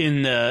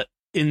in the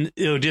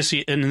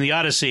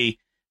Odyssey,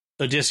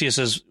 Odysseus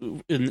is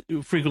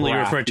frequently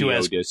referred to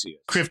as Odysseus.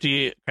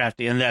 crafty,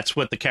 and that's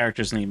what the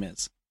character's name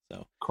is.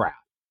 So Craft,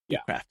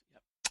 Craft.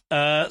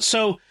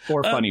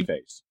 Or funny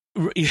face.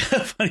 Yeah,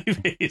 funny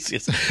face.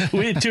 Yes.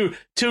 To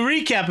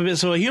recap a bit,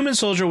 so a human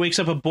soldier wakes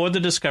up aboard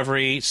the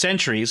Discovery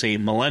centuries, a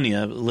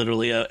millennia,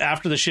 literally,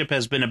 after the ship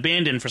has been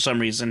abandoned for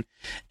some reason,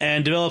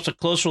 and develops a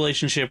close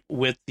relationship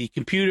with the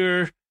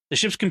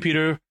ship's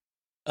computer,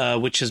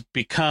 which has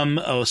become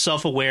a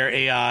self-aware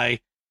AI,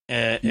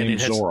 and it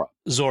has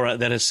Zora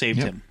that has saved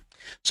him.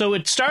 So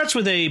it starts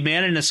with a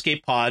man in an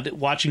escape pod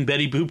watching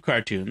Betty Boop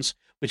cartoons,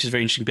 which is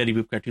very interesting. Betty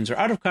Boop cartoons are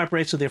out of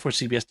copyright, so therefore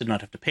CBS did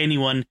not have to pay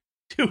anyone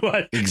to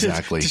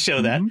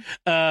show that.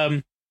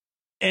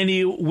 And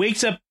he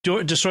wakes up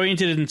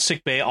disoriented in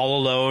sickbay, all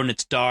alone.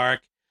 It's dark.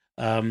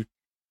 And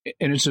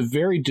it's a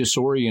very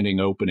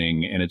disorienting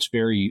opening, and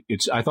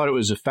I thought it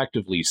was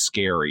effectively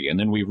scary. And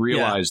then we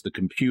realize the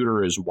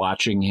computer is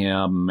watching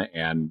him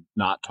and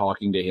not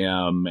talking to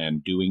him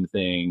and doing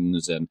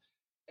things.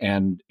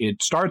 And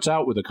it starts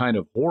out with a kind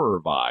of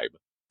horror vibe.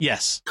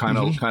 Yes. Kind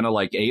of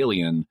like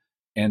Alien.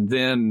 And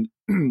then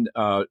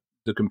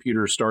the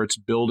computer starts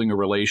building a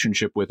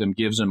relationship with him,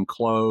 gives him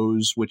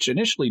clothes, which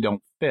initially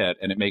don't fit,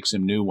 and it makes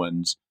him new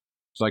ones.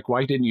 It's like,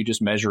 why didn't you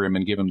just measure him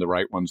and give him the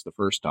right ones the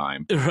first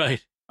time?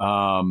 Right.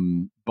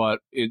 But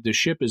the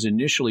ship is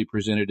initially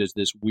presented as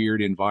this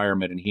weird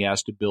environment, and he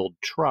has to build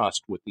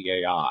trust with the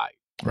AI.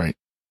 Right.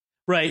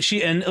 Right.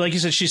 And like you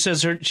said,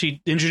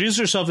 she introduced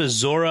herself as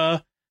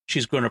Zora.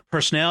 She's grown a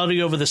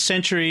personality over the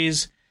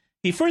centuries.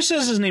 He first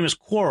says his name is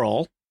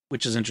Quarrel,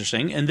 which is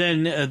interesting, and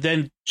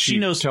then she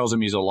tells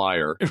him he's a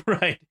liar.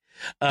 Right.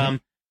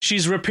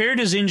 She's repaired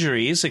his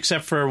injuries,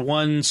 except for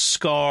one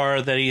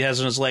scar that he has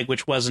on his leg,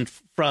 which wasn't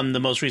from the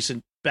most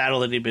recent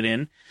battle that he'd been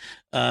in.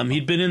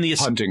 He'd been in the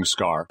hunting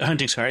scar.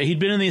 He'd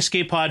been in the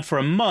escape pod for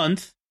a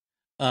month.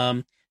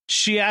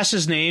 She asks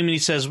his name, and he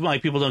says, "My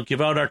people don't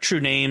give out our true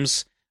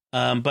names,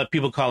 but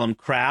people call him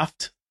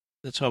Craft."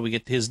 That's how we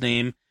get his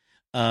name.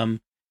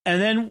 And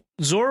then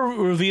Zora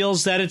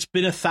reveals that it's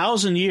been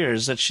 1,000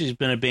 years that she's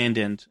been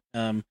abandoned,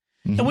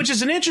 which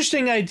is an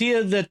interesting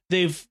idea that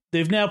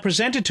they've now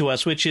presented to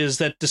us, which is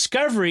that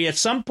Discovery at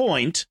some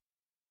point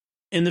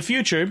in the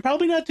future,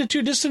 probably not the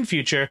too distant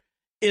future,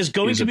 is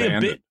going to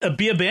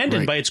be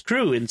abandoned by its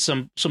crew in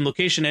some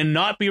location and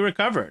not be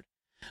recovered.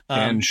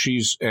 And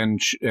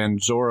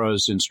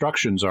Zora's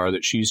instructions are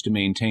that she's to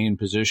maintain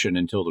position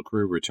until the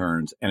crew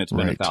returns, and it's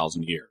been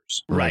 1,000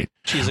 years. Right.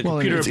 She's a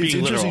computer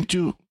being literal.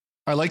 Too.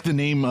 I like the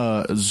name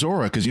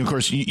Zora because, of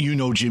course, you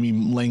know, Jimmy,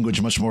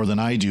 language much more than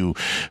I do,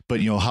 but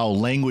you know how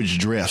language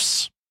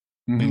drifts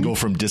and go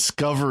from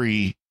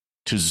Discovery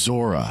to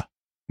Zora.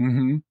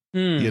 You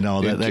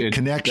know, that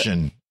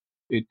connection.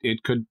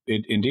 It could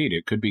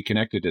be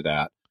connected to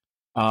that.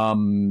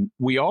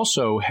 We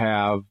also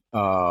have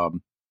the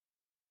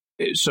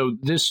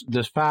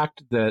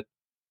fact that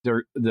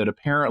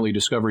apparently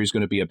Discovery is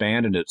going to be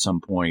abandoned at some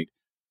point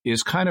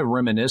is kind of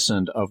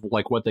reminiscent of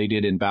like what they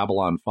did in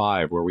Babylon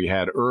 5, where we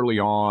had early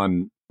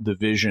on the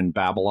vision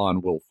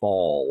Babylon will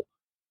fall,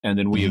 and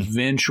then we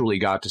eventually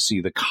got to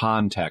see the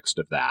context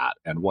of that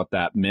and what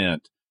that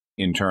meant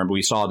in terms.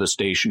 We saw the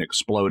station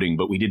exploding,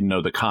 but we didn't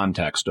know the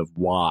context of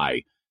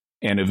why.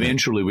 And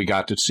eventually we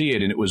got to see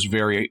it, and it was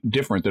very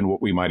different than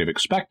what we might have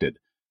expected.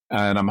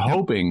 And I'm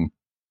hoping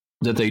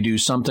that they do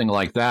something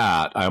like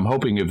that. I'm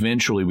hoping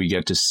eventually we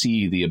get to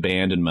see the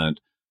abandonment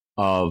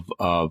of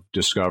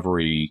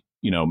Discovery,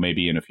 you know,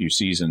 maybe in a few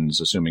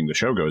seasons, assuming the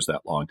show goes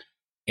that long.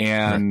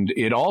 And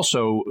it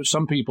also,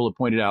 some people have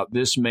pointed out,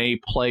 this may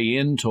play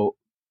into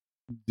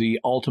the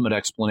ultimate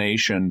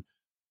explanation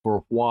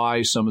for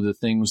why some of the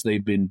things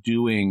they've been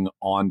doing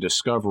on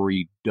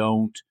Discovery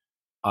don't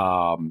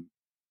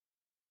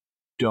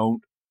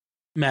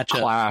match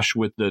clash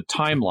with the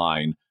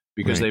timeline,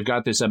 because Right. they've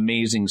got this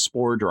amazing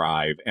spore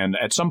drive. And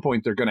at some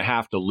point, they're going to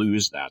have to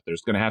lose that.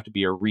 There's going to have to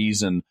be a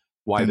reason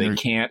why And they they're-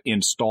 can't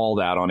install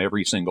that on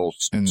every single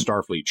And-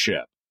 Starfleet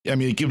ship. I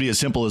mean, it could be as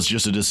simple as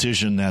just a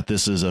decision that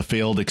this is a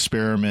failed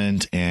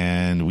experiment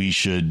and we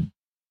should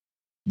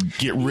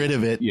get rid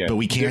of it, Yeah. but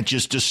we can't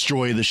just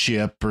destroy the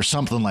ship or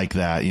something like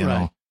that, you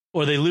know?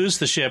 Or they lose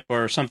the ship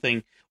or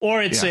something,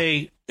 or it's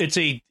a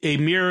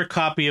mirror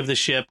copy of the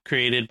ship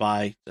created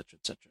by et cetera,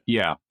 et cetera.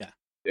 Yeah.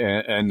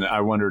 And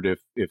I wondered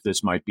if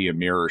this might be a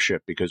mirror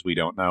ship, because we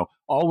don't know.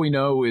 All we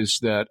know is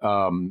that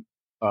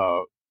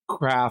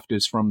Craft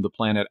is from the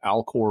planet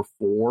Alcor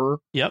 4.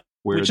 Yep,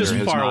 where which there isn't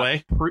has far not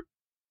away.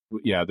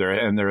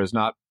 There has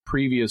not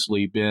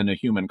previously been a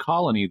human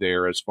colony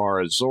there, as far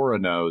as Zora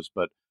knows.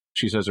 But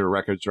she says her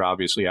records are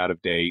obviously out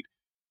of date,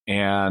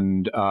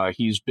 and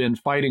he's been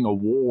fighting a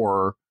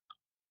war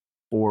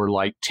for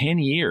like 10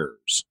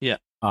 years. Yeah.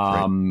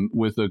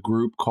 With a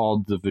group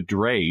called the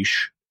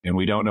Vidraish, and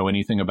we don't know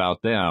anything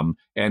about them.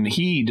 And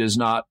he does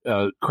not,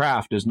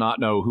 Craft does not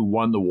know who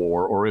won the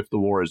war or if the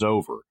war is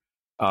over,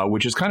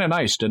 which is kind of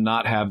nice to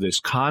not have this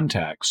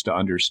context to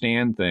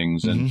understand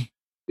things. And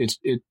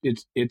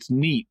it's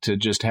neat to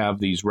just have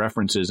these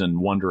references and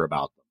wonder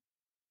about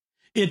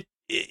them.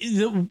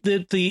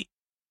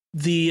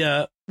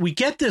 We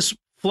get this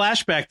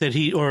flashback that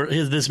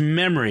this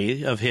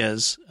memory of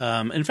his.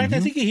 In fact, I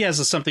think he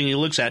has something he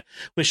looks at,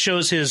 which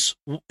shows his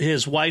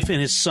wife and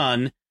his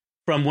son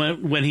from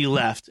when he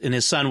left, and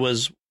his son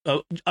was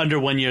under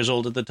 1 year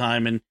old at the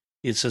time, and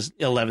it says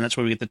 11. That's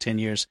where we get the 10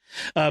 years.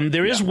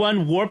 There is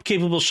one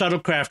warp-capable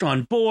shuttlecraft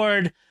on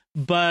board,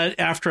 but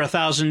after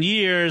 1,000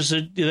 years,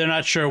 they're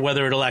not sure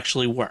whether it'll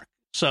actually work.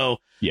 So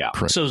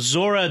so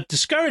Zora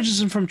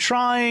discourages him from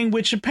trying,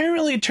 which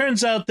apparently it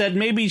turns out that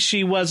maybe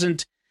she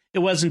wasn't. It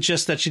wasn't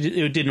just that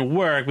it didn't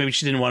work. Maybe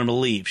she didn't want him to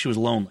leave. She was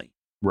lonely.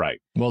 Right.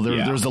 Well,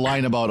 there's the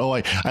line about,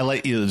 I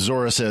like you.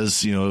 Zora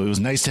says, it was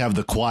nice to have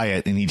the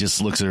quiet, and he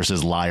just looks at her and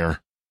says,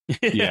 liar.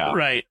 Yeah.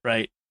 Right.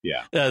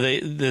 Yeah.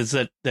 There's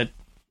that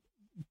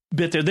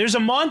bit there. There's a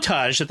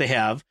montage that they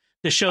have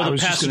to show the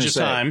passage of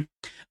time,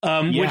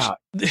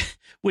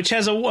 which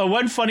has a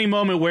one funny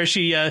moment where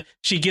he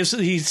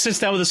sits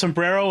down with a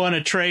sombrero on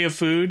a tray of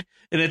food,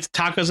 and it's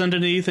tacos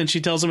underneath, and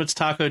she tells him it's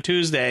Taco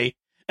Tuesday,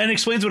 and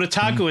explains what a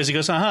taco is. He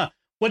goes,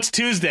 what's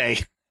Tuesday?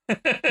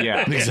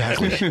 Yeah,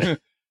 exactly.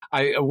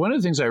 One of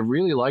the things I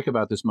really like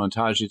about this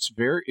montage,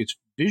 it's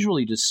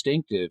visually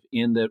distinctive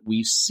in that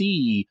we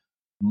see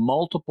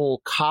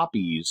multiple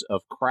copies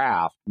of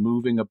Craft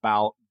moving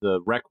about the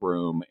rec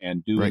room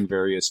and doing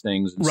various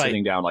things and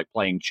sitting down, like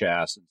playing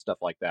chess and stuff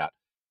like that.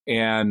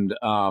 And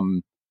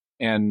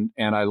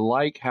I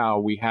like how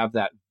we have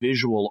that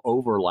visual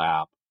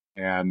overlap,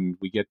 and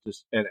we get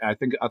this. And I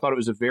thought it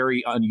was a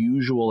very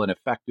unusual and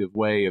effective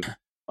way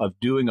of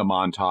doing a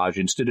montage.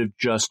 Instead of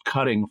just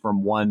cutting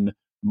from one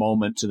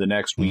moment to the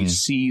next, we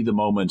see the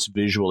moments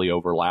visually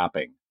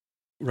overlapping.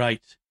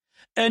 Right.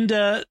 And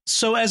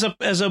so as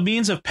a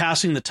means of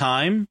passing the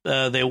time,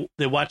 they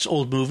watch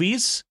old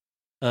movies.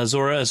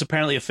 Zora is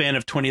apparently a fan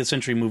of 20th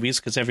century movies,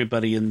 because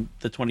everybody in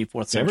the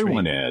 24th century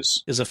Everyone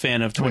is a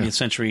fan of 20th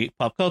century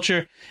pop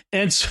culture.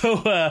 And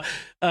so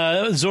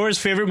Zora's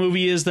favorite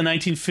movie is the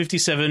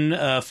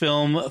 1957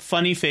 film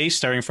Funny Face,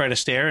 starring Fred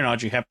Astaire and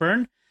Audrey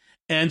Hepburn.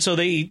 And so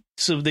they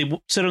sit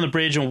on the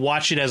bridge and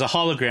watch it as a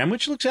hologram,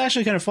 which looks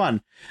actually kind of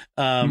fun.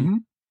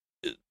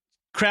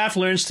 Craft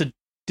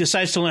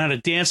decides to learn how to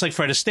dance like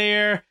Fred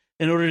Astaire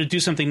in order to do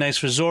something nice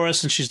for Zora,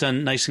 since she's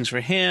done nice things for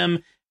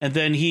him. And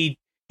then he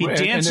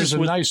dances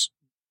and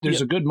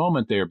there's a good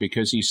moment there,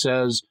 because he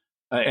says,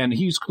 and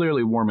he's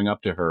clearly warming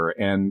up to her,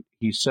 and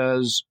he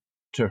says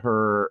to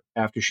her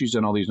after she's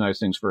done all these nice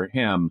things for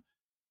him,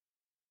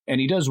 and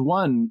she does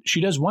one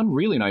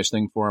really nice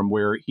thing for him,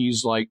 where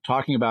he's like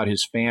talking about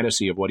his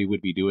fantasy of what he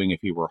would be doing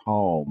if he were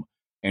home,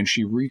 and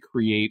she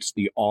recreates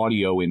the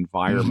audio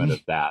environment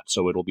of that,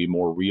 so it'll be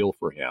more real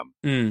for him.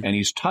 And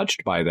he's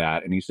touched by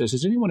that, and he says,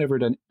 has anyone ever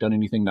done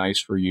anything nice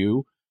for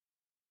you?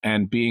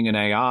 And being an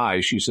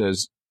AI, she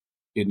says,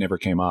 it never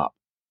came up.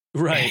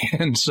 Right.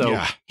 And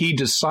so he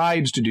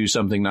decides to do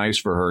something nice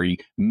for her. He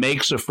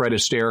makes a Fred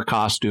Astaire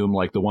costume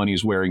like the one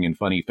he's wearing in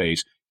Funny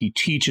Face. He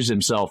teaches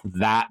himself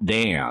that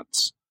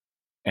dance,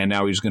 and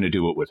now he's going to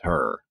do it with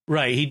her.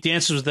 Right. He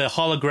dances with the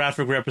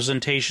holographic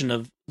representation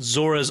of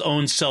Zora's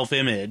own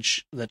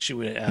self-image that she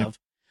would have.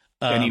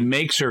 And he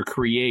makes her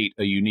create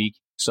a unique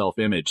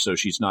self-image, so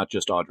she's not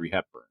just Audrey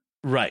Hepburn.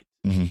 Right.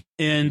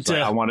 And like,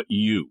 I want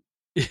you.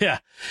 Yeah,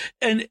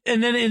 and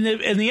then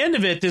in the end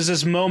of it, there's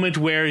this moment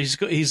where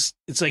it's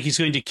like he's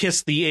going to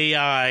kiss the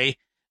AI,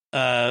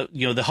 the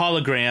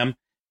hologram,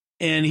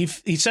 and he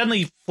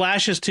suddenly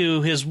flashes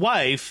to his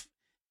wife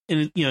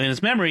in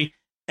his memory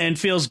and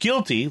feels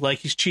guilty, like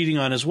he's cheating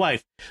on his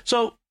wife.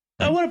 So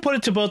I want to put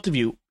it to both of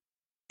you: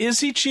 is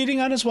he cheating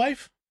on his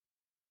wife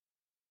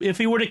if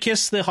he were to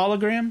kiss the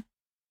hologram?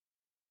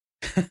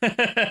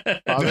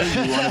 Father,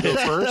 you want to go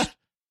first?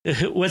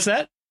 What's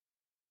that?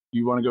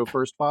 You want to go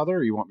first, Father,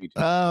 or you want me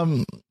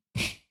to?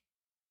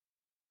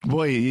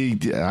 Boy,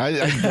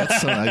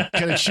 that's I'm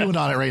kind of chewing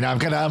on it right now.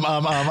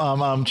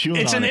 I'm chewing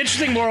on it. It's an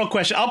interesting moral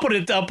question. I'll put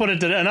it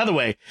another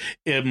way.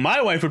 My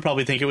wife would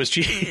probably think it was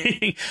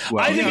cheating.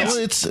 Well, I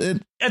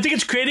think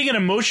it's creating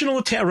an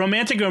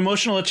romantic or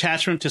emotional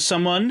attachment to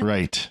someone,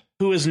 right,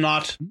 who is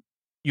not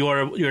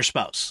your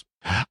spouse.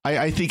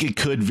 I think it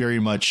could very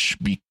much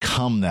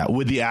become that.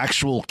 Would the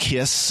actual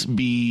kiss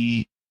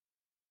be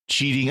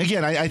cheating?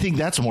 Again, I think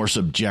that's more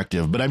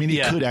subjective, but I mean,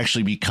 it could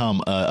actually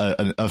become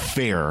an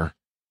affair.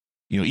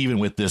 Even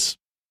with this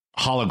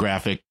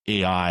holographic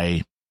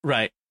AI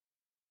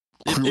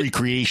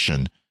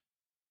recreation.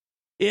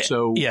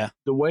 The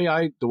way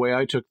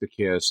I took the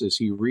kiss is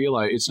he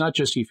realized it's not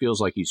just he feels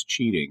like he's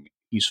cheating.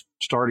 He's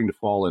starting to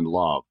fall in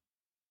love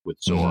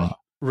with Zora.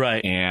 Mm-hmm.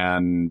 Right.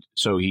 And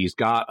so he's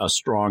got a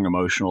strong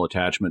emotional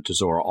attachment to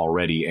Zora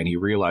already, and he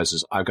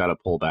realizes I've got to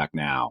pull back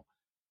now.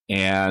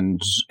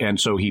 And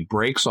so he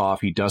breaks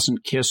off. He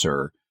doesn't kiss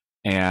her.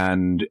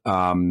 And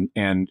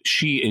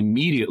she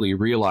immediately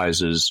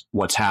realizes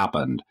what's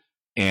happened,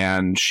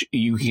 and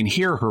you can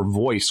hear her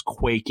voice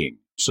quaking.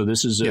 So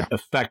this is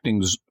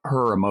affecting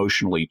her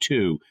emotionally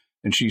too.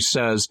 And she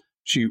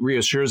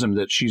reassures him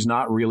that she's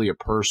not really a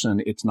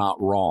person. It's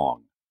not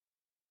wrong.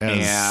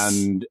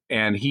 And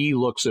he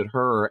looks at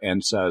her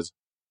and says,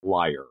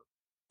 liar.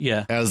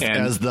 Yeah. As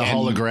the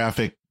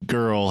holographic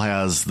girl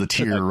has the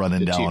tear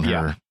running down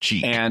her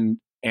cheek. And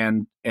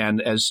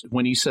as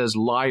when he says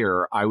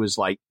liar, I was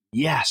like,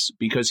 yes,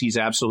 because he's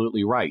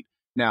absolutely right.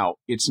 Now,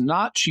 it's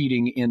not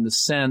cheating in the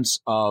sense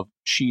of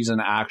she's an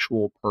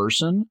actual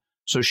person.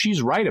 So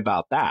she's right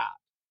about that.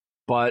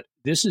 But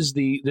this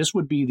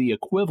would be the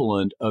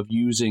equivalent of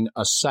using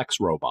a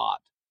sex robot.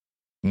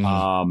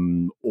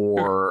 Mm-hmm.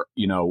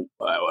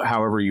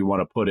 However you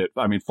want to put it.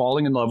 I mean,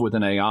 falling in love with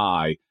an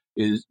AI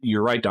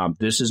you're right, Dom.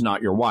 This is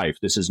not your wife.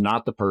 This is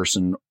not the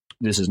person.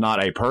 This is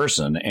not a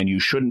person, and you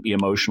shouldn't be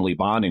emotionally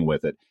bonding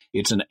with it.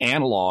 It's an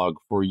analog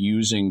for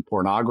using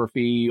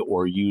pornography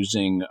or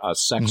using a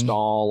sex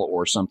doll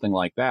or something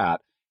like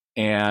that.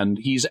 And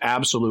he's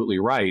absolutely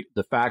right.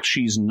 The fact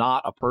she's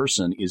not a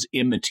person is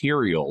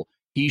immaterial.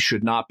 He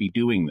should not be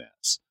doing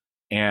this.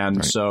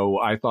 And so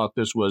I thought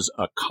this was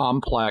a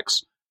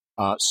complex,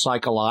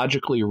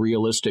 psychologically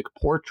realistic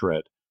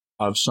portrait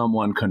of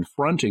someone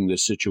confronting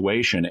this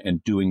situation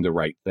and doing the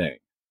right thing.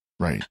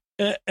 Right.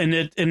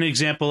 An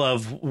example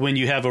of when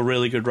you have a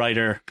really good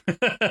writer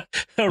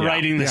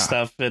writing this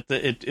stuff,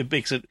 it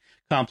makes it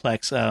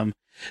complex.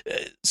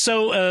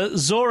 So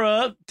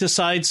Zora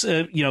decides,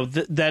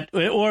 that,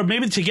 or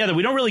maybe together,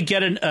 we don't really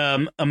get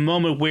a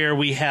moment where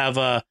we have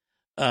a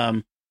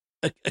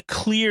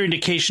clear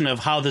indication of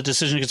how the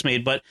decision gets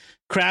made. But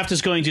Kraft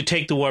is going to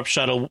take the warp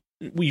shuttle,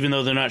 even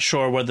though they're not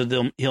sure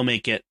whether he'll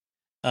make it.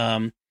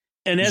 And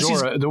as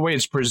Zora, the way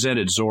it's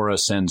presented, Zora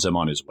sends him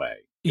on his way.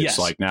 It's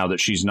like now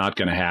that she's not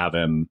going to have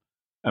him.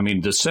 I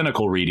mean, the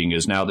cynical reading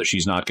is now that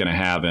she's not going to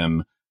have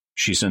him,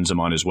 she sends him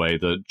on his way.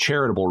 The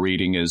charitable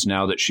reading is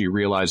now that she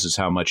realizes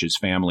how much his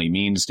family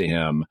means to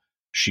him,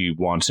 she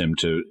wants him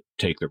to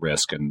take the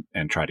risk and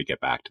try to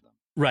get back to them.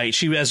 Right.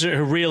 She has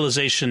her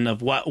realization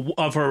of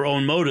her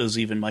own motives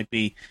even might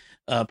be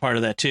part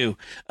of that, too.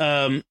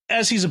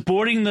 As he's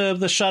boarding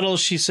the shuttle,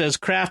 she says,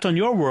 Kraft, on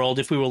your world,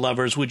 if we were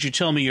lovers, would you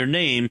tell me your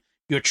name,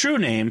 your true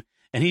name?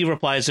 And he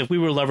replies, if we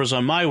were lovers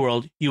on my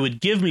world, you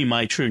would give me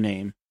my true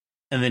name.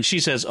 And then she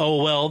says,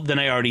 oh, well, then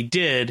I already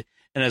did.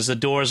 And as the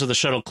doors of the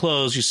shuttle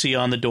close, you see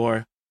on the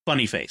door,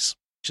 funny face,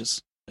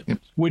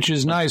 which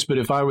is nice. But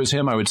if I was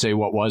him, I would say,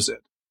 what was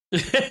it?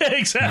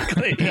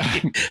 Exactly.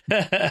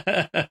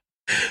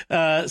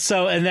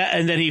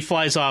 And then he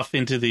flies off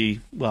into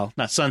the, well,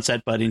 not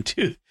sunset, but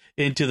into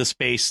the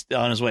space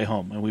on his way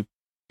home. And we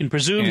can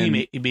presume he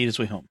made his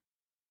way home.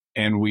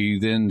 And we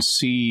then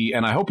see,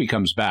 and I hope he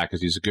comes back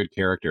because he's a good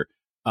character.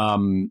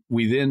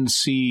 We then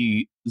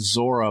see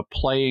Zora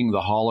playing the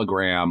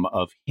hologram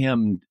of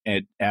him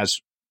as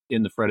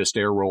in the Fred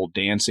Astaire role,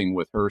 dancing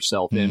with her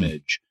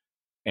self-image.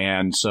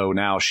 And so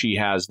now she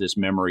has this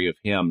memory of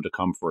him to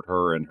comfort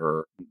her in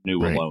her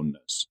new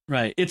aloneness.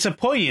 Right. It's a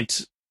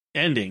poignant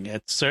ending.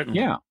 It's certainly.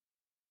 Yeah.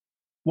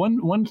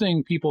 One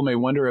thing people may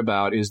wonder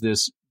about is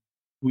this,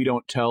 we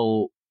don't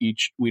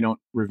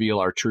reveal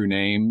our true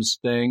names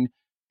thing.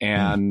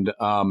 And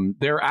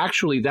there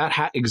actually,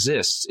 that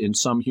exists in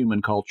some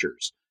human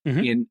cultures.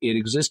 Mm-hmm. It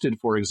existed,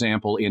 for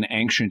example, in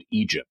ancient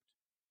Egypt.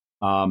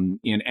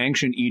 In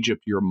ancient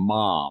Egypt, your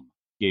mom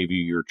gave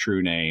you your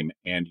true name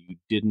and you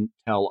didn't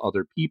tell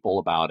other people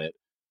about it.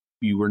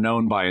 You were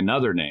known by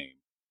another name.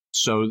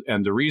 So,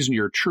 and the reason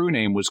your true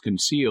name was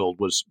concealed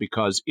was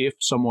because if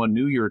someone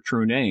knew your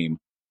true name,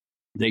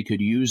 they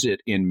could use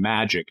it in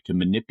magic to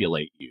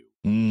manipulate you.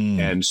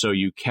 And so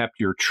you kept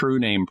your true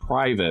name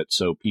private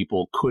so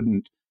people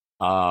couldn't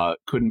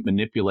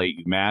manipulate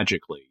you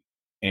magically.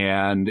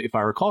 And if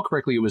I recall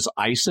correctly, it was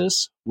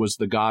Isis was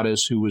the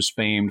goddess who was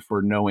famed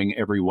for knowing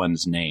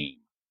everyone's name.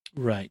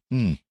 Right.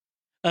 There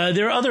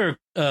are other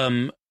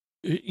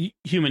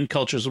human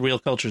cultures, real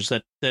cultures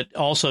that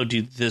also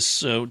do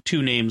this.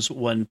 Two names,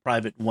 one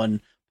private,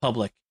 one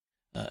public.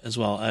 as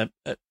well.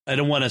 I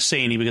don't want to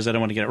say any because I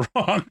don't want to get it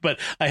wrong, but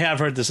I have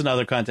heard this in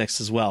other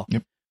contexts as well.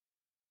 Yep.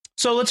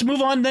 So let's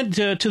move on then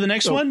to the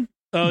next one.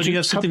 Oh, do you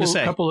have something to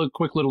say? A couple of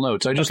quick little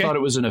notes. I just thought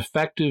it was an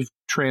effective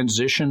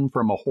transition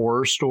from a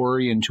horror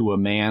story into a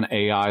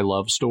man-AI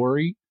love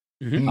story.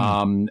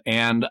 Mm-hmm.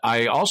 And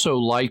I also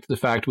liked the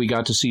fact we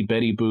got to see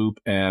Betty Boop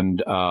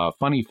and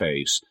Funny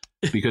Face,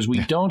 because we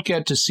don't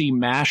get to see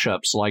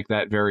mashups like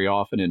that very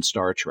often in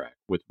Star Trek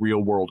with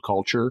real-world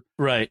culture.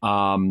 Right.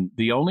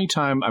 The only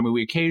time,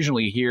 we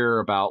occasionally hear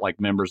about like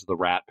members of the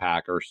Rat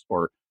Pack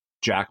or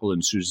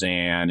Jacqueline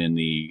Suzanne in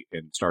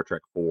Star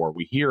Trek 4.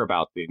 We hear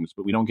about things,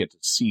 but we don't get to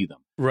see them.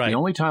 Right. The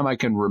only time I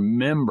can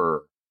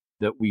remember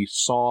that we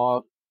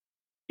saw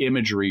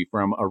imagery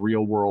from a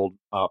real-world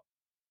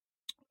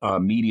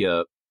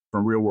media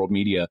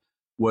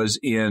was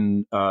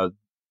in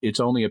It's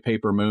Only a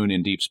Paper Moon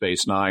in Deep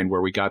Space Nine,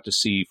 where we got to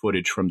see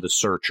footage from the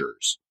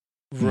Searchers.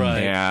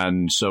 Right.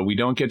 And so we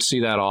don't get to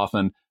see that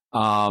often.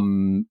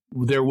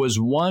 There was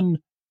one,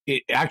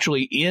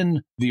 actually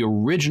in the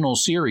original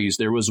series,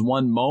 there was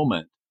one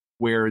moment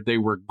where they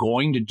were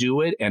going to do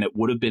it and it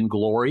would have been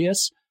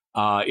glorious.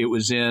 It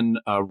was in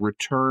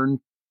Return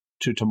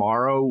to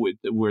Tomorrow,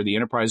 where the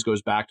Enterprise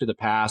goes back to the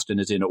past and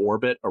is in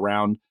orbit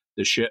around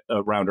the ship,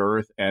 around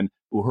Earth, and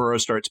Uhura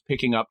starts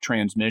picking up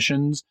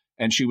transmissions,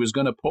 and she was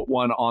going to put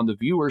one on the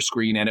viewer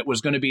screen, and it was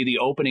going to be the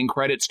opening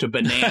credits to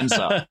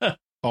Bonanza.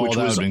 Oh, that would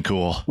have been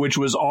cool. Which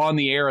was on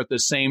the air at the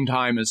same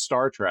time as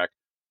Star Trek,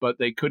 but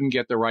they couldn't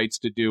get the rights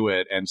to do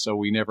it, and so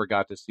we never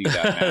got to see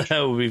that match.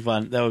 That would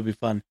be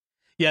fun.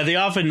 Yeah, they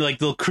often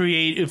they'll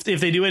create, if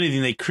they do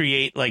anything, they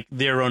create like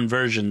their own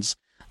versions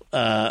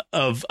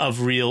of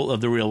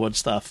the real world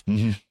stuff.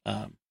 Mm-hmm.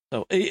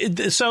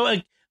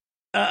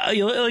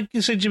 Like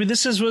you said, Jimmy,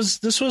 this was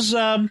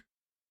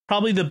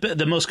probably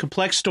the most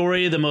complex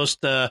story, the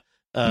most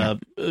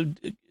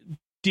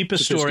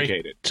deepest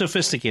story.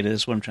 Sophisticated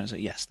is what I'm trying to say.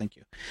 Yes, thank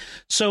you.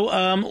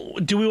 So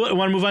do we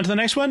want to move on to the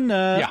next one?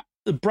 Yeah.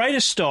 The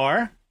Brightest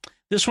Star.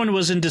 This one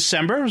was in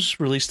December. It was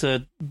released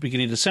at the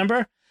beginning of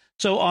December.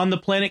 So on the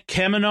planet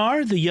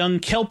Kaminar, the young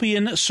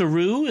Kelpian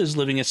Saru is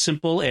living a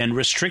simple and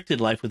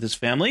restricted life with his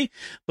family,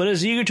 but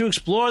is eager to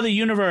explore the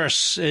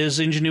universe. His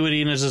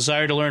ingenuity and his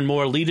desire to learn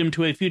more lead him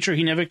to a future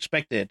he never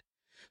expected.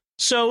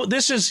 So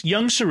this is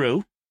young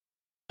Saru,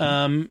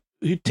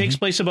 who takes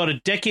place about a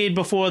decade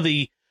before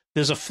there's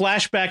a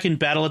flashback in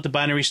Battle at the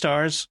Binary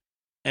Stars,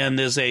 and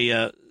there's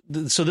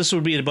so this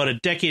would be about a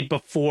decade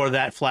before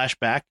that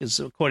flashback, is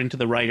according to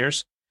the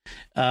writers.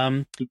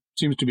 It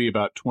seems to be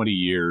about 20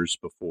 years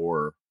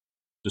before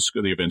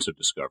the events of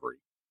Discovery.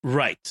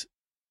 Right.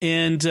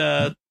 And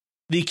the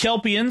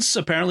Kelpians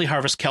apparently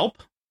harvest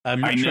kelp. I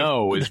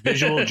know. It's a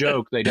visual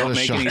joke. They don't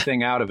make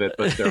anything out of it,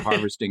 but they're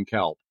harvesting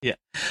kelp. Yeah.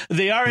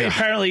 They are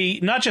apparently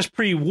not just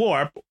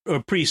pre-warp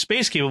or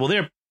pre-space capable,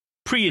 they're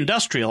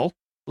pre-industrial,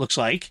 looks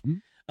like.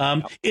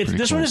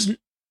 This one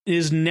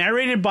is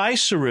narrated by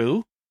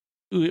Saru,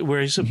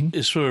 where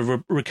he's sort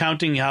of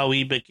recounting how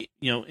he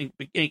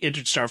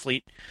entered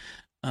Starfleet.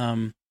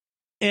 And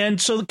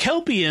so the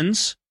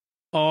Kelpians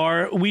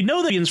we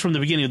know the Kelpians from the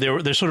beginning.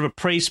 They're sort of a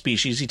prey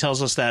species. He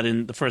tells us that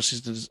in the first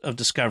season of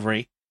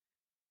Discovery.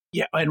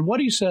 Yeah, and what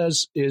he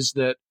says is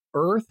that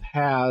Earth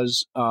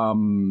has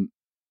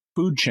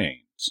food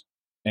chains,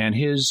 and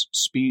his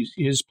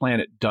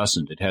planet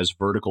doesn't. It has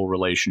vertical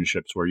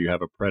relationships where you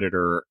have a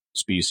predator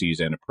species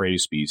and a prey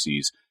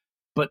species.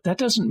 But that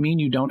doesn't mean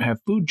you don't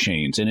have food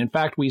chains. And in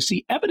fact, we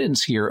see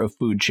evidence here of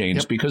food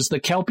chains because the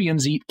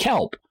Kelpians eat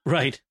kelp.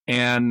 Right.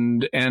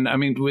 And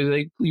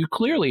you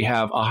clearly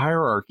have a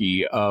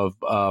hierarchy of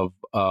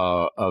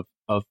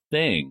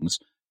things.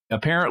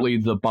 Apparently,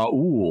 the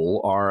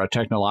Ba'ul are a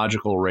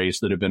technological race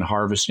that have been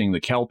harvesting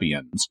the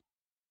Kelpians,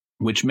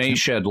 which may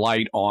shed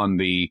light on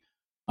the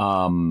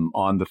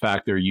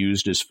fact they're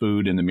used as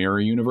food in the Mirror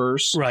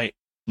Universe. Right.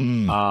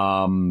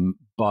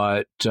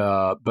 But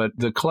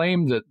the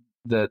claim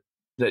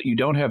that you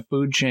don't have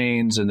food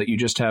chains and that you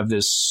just have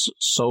this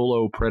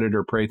solo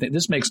predator prey thing,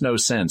 this makes no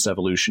sense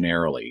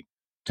evolutionarily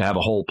to have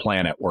a whole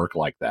planet work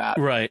like that.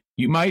 Right.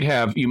 You might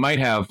have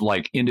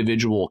like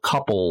individual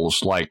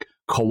couples, like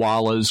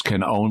koalas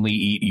can only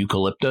eat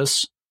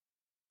eucalyptus.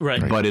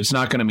 Right. But it's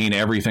not going to mean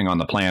everything on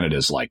the planet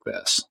is like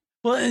this.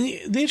 Well, and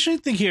the interesting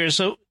thing here is,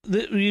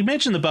 you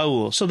mentioned the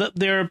Ba'ul, so that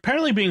they're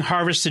apparently being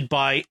harvested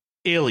by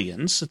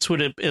aliens. That's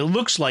what it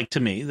looks like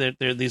to me.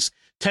 They're these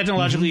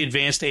technologically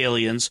advanced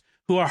aliens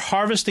who are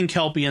harvesting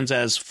Kelpians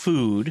as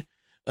food.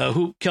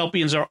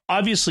 Kelpians are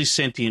obviously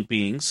sentient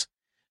beings.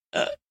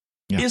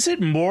 Is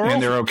it moral?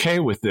 And they're okay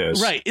with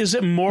this. Right. Is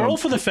it moral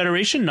for the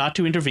Federation not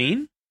to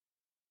intervene?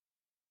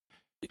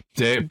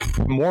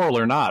 Moral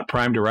or not,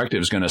 Prime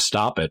Directive is going to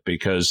stop it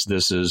because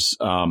this is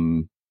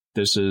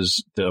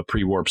the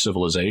pre-warp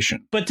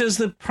civilization. But does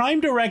the Prime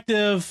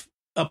Directive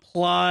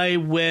apply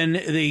when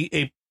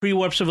a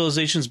pre-warp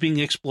civilization is being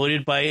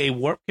exploited by a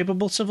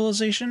warp-capable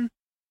civilization?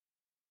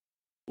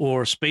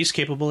 Or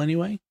space-capable,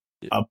 anyway?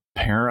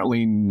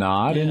 Apparently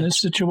not in this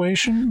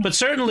situation. But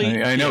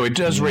certainly... I know, it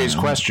does raise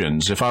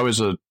questions. If I was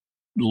a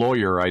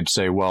lawyer, I'd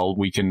say, well,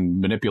 we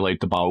can manipulate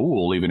the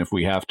Ba'ul even if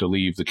we have to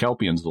leave the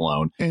Kelpians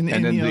alone. And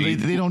then you know,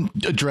 they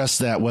don't address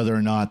that, whether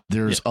or not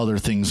there's other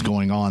things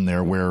going on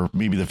there where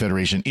maybe the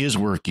Federation is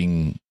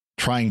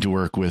trying to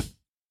work with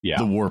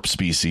the warp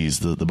species,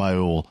 the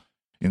Ba'ul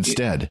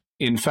instead.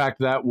 In fact,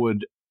 that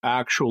would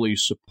actually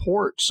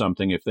support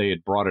something if they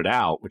had brought it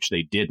out, which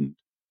they didn't.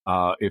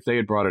 If they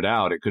had brought it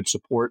out, it could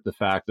support the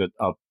fact that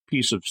a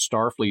piece of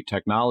Starfleet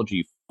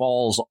technology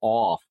falls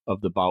off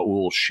of the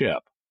Ba'ul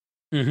ship.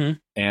 Mm-hmm.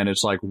 And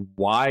it's like,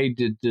 why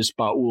did this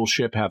Ba'ul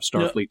ship have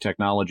Starfleet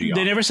technology on?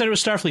 They never said it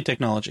was Starfleet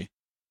technology.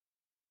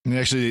 And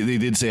actually, they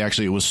did say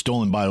it was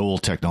stolen Ba'ul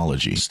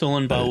technology.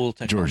 Stolen Ba'ul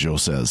technology. Giorgio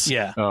says.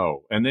 Yeah.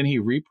 Oh, and then he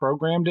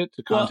reprogrammed it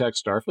to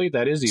contact Starfleet?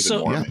 That is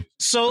even more amazing.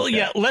 So,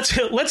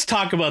 let's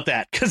talk about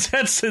that, because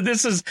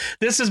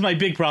this is my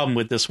big problem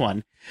with this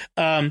one.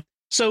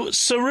 So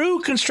Saru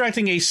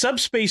constructing a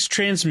subspace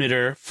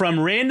transmitter from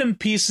random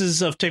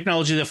pieces of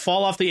technology that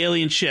fall off the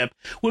alien ship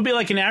would be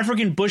like an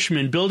African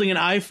bushman building an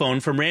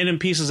iPhone from random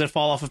pieces that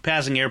fall off of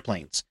passing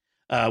airplanes,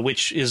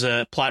 which is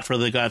a plot for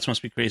The Gods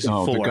Must Be Crazy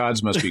 4. The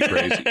Gods Must Be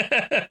Crazy.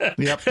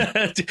 Yep.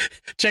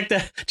 Check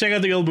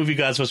out the old movie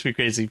Gods Must Be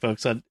Crazy,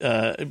 folks, on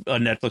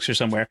Netflix or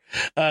somewhere.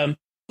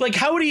 Like,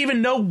 how would he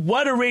even know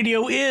what a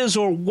radio is,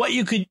 or what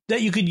you could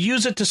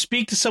use it to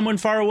speak to someone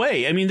far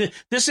away? I mean,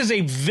 this is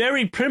a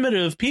very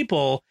primitive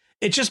people.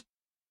 It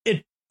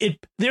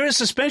there is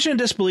suspension of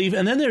disbelief,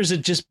 and then there's a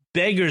just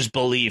beggar's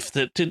belief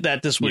that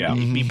this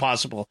would be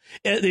possible.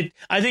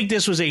 I think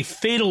this was a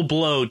fatal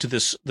blow to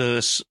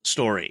this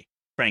story,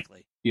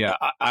 frankly. Yeah,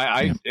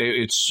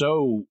 it's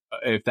so,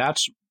 if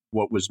that's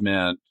what was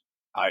meant,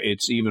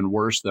 it's even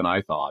worse than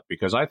I thought,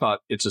 because I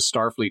thought it's a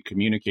Starfleet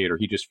communicator.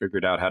 He just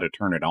figured out how to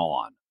turn it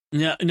on.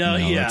 No,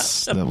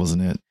 that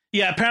wasn't it.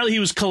 Yeah, apparently he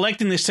was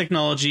collecting this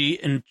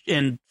technology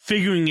and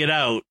figuring it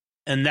out,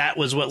 and that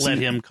was what led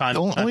him.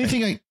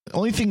 The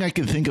only thing I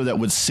could think of that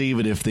would save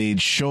it if they'd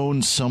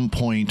shown some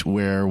point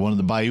where one of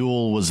the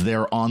Ba'ul was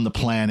there on the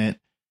planet,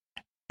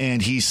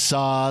 and he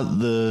saw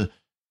the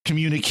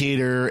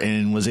communicator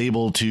and was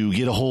able to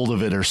get a hold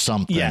of it or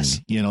something. Yes.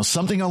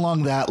 Something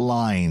along that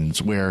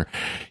lines where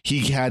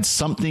he had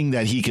something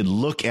that he could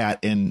look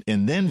at and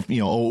then,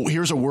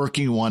 here's a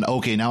working one.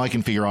 Okay, now I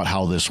can figure out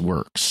how this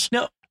works.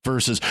 No.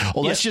 Versus,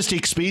 let's just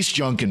take space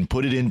junk and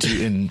put it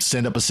into and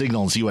send up a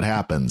signal and see what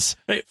happens.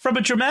 Right. From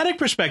a dramatic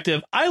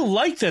perspective, I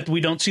like that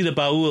we don't see the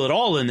Ba'ul at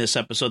all in this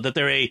episode, that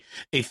they're a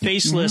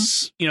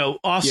faceless,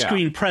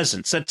 off-screen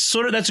presence.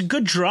 That's a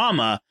good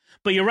drama.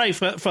 But you're right,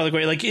 Father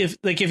Gray. Like if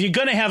you're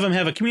going to have him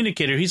have a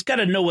communicator, he's got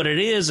to know what it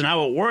is and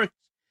how it works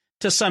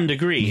to some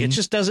degree.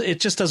 Mm-hmm. It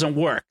just doesn't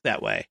work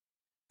that way.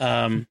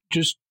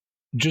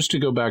 Just to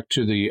go back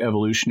to the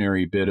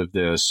evolutionary bit of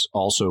this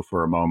also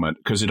for a moment,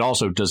 because it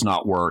also does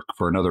not work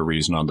for another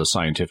reason on the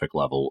scientific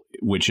level,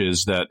 which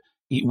is that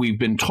we've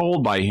been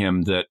told by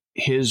him that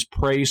his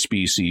prey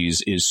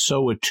species is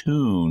so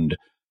attuned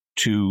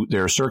to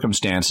their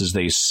circumstances,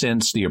 they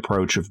sense the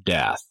approach of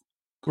death.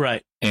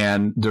 Right.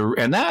 And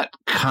that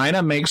kind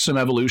of makes some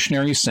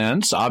evolutionary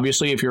sense.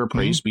 Obviously, if you're a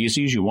prey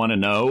species, you want to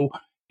know,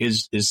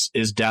 is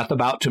death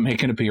about to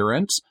make an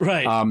appearance?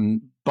 Right.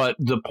 But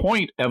the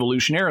point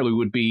evolutionarily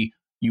would be,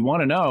 you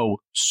want to know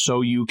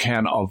so you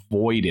can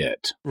avoid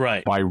it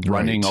by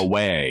running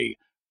away.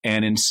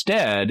 And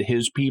instead,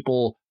 his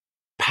people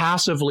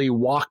passively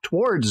walk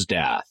towards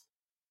death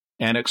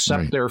and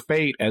accept their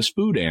fate as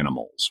food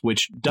animals,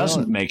 which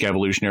doesn't make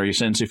evolutionary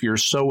sense if you're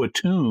so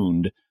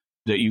attuned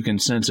that you can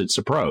sense its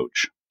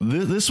approach.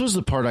 This was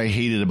the part I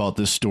hated about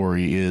this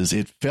story, is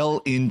it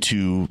fell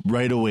into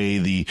right away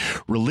the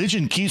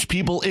religion keeps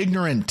people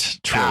ignorant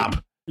trope.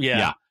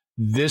 Yeah.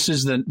 This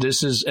is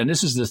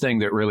the thing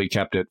that really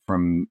kept it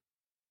from,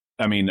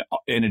 I mean,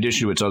 in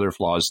addition to its other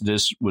flaws,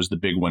 this was the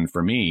big one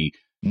for me,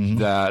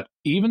 that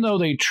even though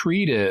they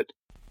treat it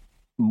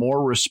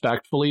more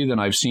respectfully than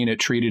I've seen it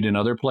treated in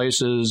other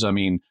places, I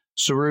mean,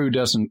 Saru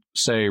doesn't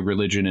say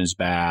religion is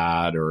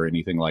bad or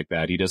anything like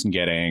that. He doesn't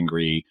get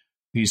angry.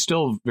 He's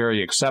still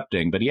very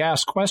accepting, but he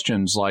asks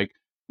questions like,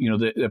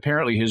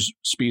 apparently his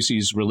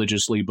species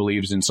religiously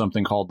believes in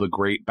something called the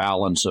Great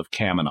Balance of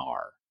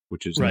Kaminar,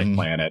 which is the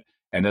planet,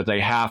 and that they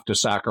have to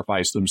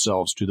sacrifice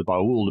themselves to the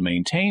Ba'ul to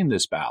maintain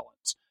this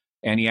balance.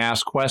 And he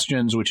asks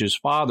questions which his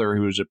father,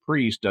 who is a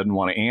priest, doesn't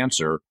want to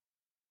answer.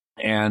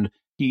 And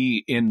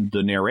he, in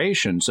the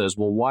narration, says,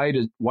 well, why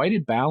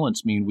did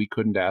balance mean we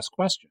couldn't ask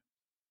questions?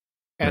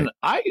 And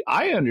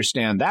I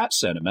understand that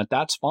sentiment.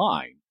 That's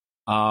fine.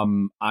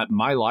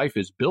 My life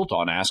is built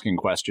on asking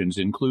questions,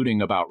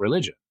 including about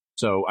religion.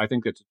 So I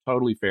think it's a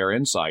totally fair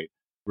insight.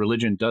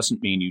 Religion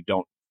doesn't mean you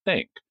don't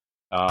think,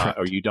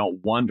 or you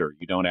don't wonder,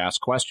 you don't ask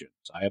questions.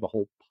 I have a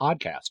whole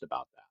podcast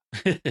about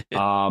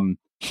that.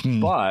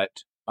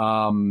 But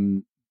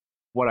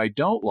what I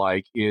don't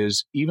like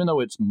is, even though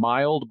it's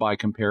mild by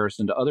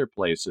comparison to other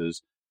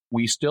places,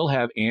 we still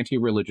have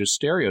anti-religious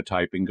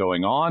stereotyping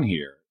going on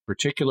here,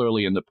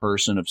 particularly in the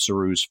person of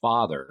Saru's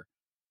father,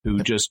 who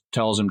just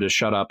tells him to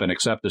shut up and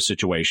accept the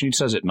situation. He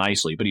says it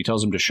nicely, but he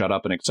tells him to shut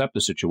up and accept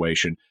the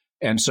situation.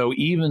 And so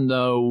even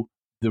though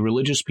the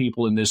religious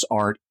people in this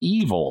aren't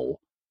evil.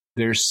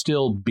 They're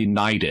still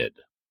benighted.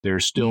 They're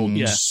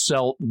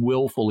still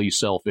willfully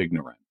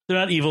self-ignorant. They're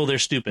not evil. They're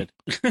stupid.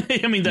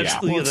 I mean, that's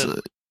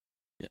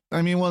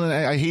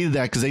I hated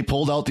that because they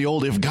pulled out the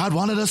old, if God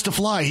wanted us to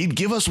fly, he'd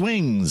give us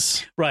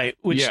wings. Right.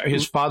 Which,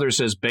 his father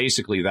says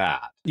basically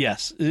that.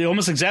 Yes,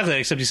 almost exactly,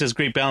 except he says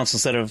great balance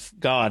instead of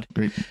God.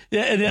 Great.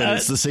 Yeah, but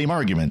it's the same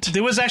argument.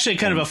 There was actually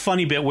kind of a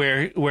funny bit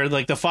where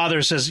like the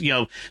father says,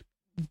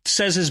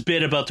 says his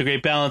bit about the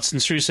great balance,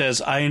 and Saru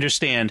says, I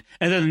understand.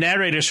 And then the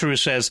narrator, Saru,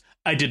 says,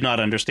 I did not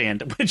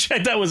understand, which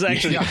I thought was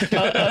actually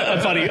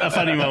a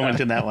funny moment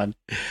in that one.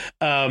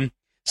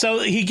 So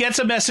he gets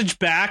a message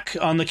back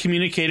on the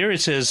communicator.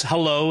 It says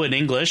hello in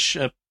English.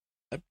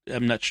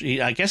 I'm not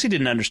sure. I guess he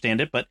didn't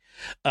understand it, but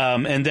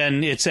and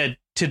then it said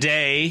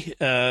today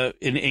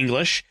in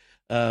English.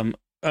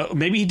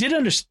 Maybe he did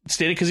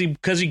understand it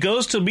because he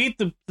goes to meet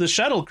the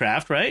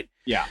shuttlecraft, right?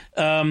 Yeah.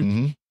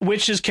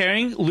 Which is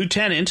carrying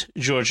Lieutenant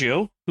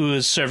Giorgio, who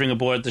is serving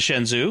aboard the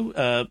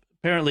Shenzhou.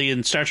 Apparently,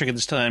 in Star Trek at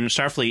this time,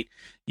 Starfleet,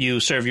 you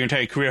serve your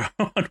entire career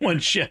on one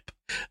ship,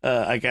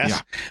 I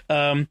guess.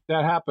 Yeah.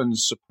 That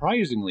happens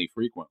surprisingly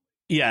frequently.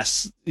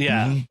 Yes,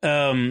 yeah.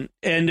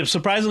 And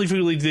surprisingly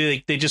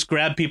frequently, they just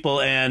grab people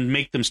and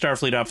make them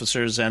Starfleet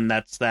officers, and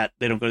that's that.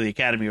 They don't go to the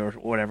academy or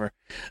whatever,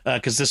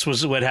 because this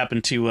was what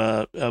happened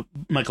to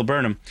Michael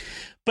Burnham.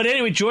 But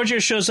anyway,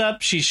 Georgia shows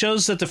up. She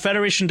shows that the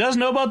Federation does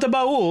know about the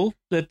Baul.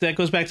 That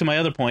goes back to my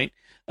other point.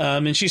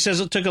 And she says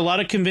it took a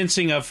lot of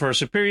convincing of her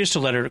superiors to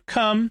let her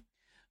come.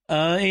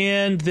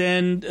 And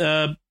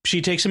then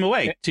she takes him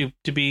away to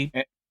be.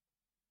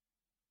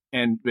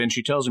 And then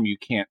she tells him you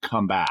can't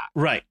come back.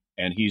 Right.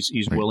 And he's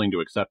willing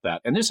to accept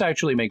that. And this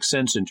actually makes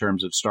sense in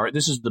terms of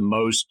This is the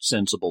most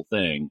sensible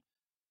thing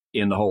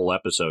in the whole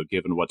episode,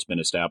 given what's been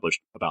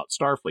established about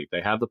Starfleet.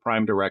 They have the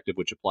Prime Directive,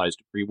 which applies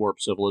to pre-warp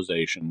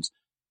civilizations.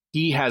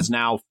 He has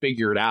now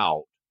figured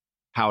out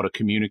how to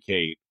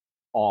communicate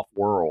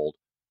off-world.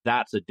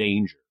 That's a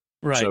danger.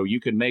 Right. So you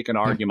can make an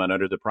argument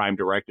under the Prime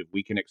Directive,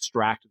 we can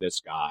extract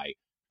this guy,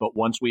 but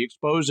once we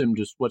expose him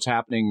to what's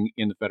happening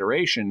in the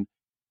Federation,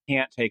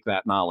 can't take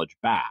that knowledge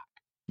back.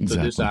 Exactly.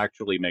 So this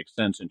actually makes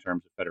sense in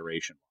terms of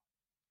Federation.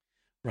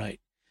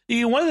 Right.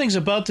 One of the things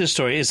about this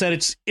story is that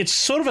it's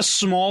sort of a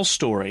small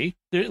story.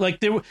 They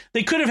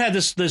could have had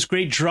this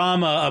great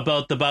drama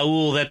about the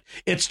Baul that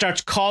it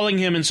starts calling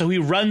him, and so he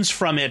runs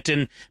from it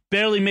and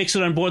barely makes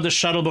it on board the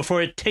shuttle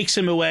before it takes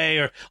him away,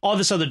 or all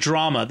this other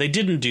drama. They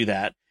didn't do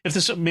that. If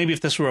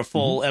this were a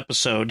full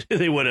episode,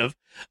 they would have.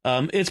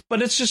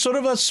 It's just sort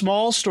of a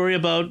small story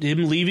about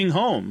him leaving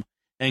home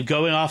and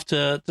going off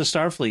to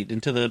Starfleet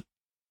into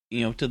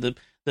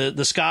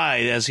the sky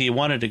as he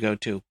wanted to go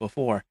to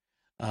before.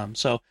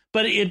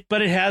 But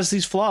it has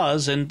these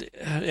flaws, and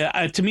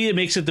to me, it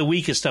makes it the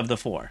weakest of the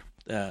four.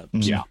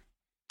 Yeah,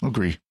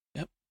 agree.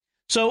 Yep.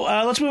 So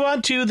let's move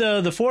on to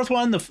the fourth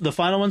one, the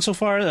final one so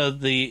far,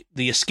 the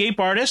Escape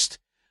Artist,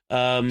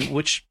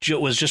 which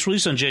was just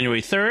released on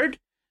January 3rd,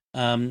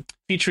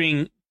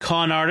 featuring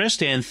con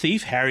artist and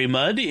thief Harry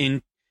Mudd,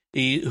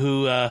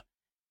 who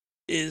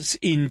is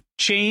in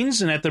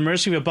chains and at the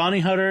mercy of a bounty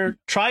hunter,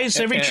 tries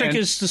every trick at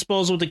his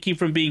disposal to keep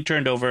from being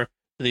turned over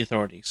to the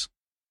authorities.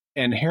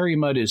 And Harry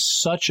Mudd is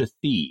such a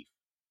thief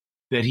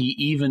that he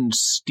even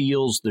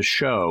steals the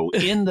show,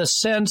 in the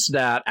sense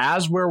that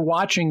as we're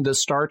watching the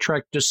Star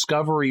Trek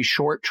Discovery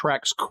Short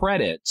Treks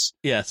credits,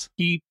 yes,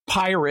 he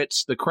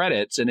pirates the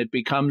credits and it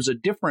becomes a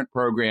different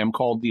program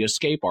called The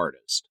Escape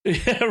Artist,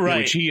 right,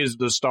 which he is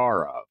the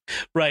star of.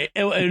 Right,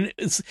 and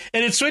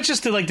it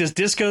switches to like this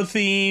disco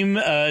theme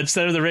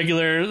instead of the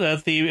regular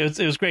theme. It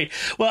was great.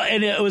 Well,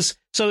 and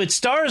it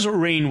stars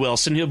Rainn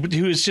Wilson,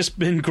 who has just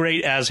been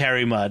great as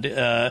Harry Mudd.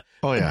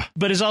 Oh yeah,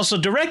 but is also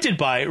directed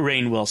by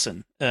Rainn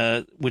Wilson,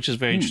 which is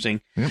very interesting.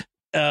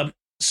 Yep.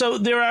 So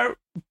there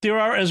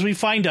are, as we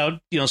find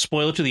out,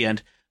 spoiler to the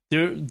end,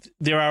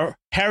 there are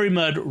Harry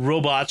Mudd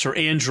robots or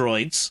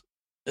androids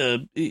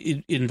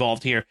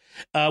involved here,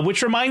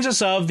 which reminds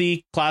us of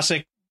the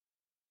classic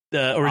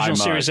original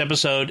series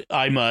episode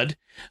I, Mudd.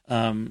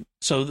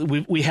 So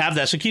we have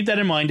that. So keep that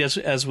in mind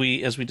as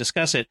we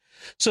discuss it.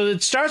 So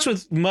it starts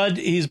with Mudd.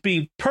 He's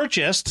being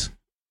purchased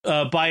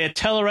by a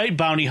Tellarite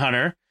bounty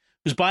hunter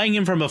who's buying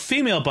him from a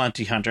female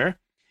bounty hunter,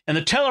 and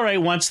the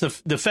Tellarite wants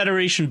the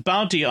Federation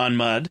bounty on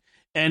Mudd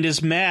and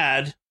is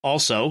mad.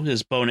 Also,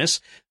 his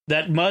bonus,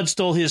 that Mudd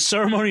stole his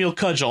ceremonial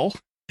cudgel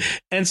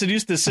and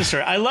seduced his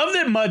sister. I love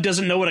that Mudd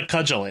doesn't know what a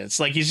cudgel is.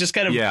 Like, he's just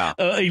kind of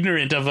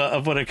ignorant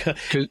of what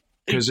a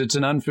because it's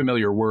an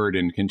unfamiliar word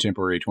in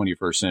contemporary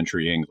 21st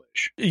century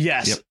English.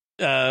 Yes.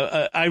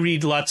 Yep. I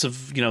read lots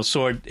of,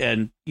 sword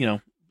and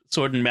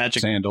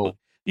magic. Sandal.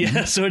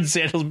 Yeah, sword and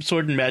sandal,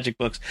 sword and magic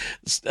books,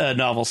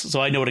 novels.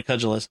 So I know what a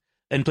cudgel is,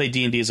 and played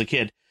D&D as a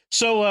kid.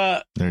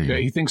 So there you go.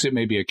 He thinks it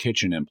may be a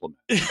kitchen implement.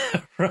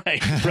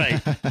 right.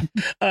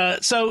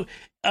 So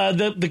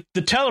the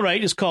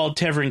Tellarite is called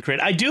Tevrin Crit.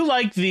 I do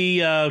like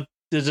the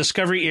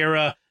Discovery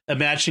era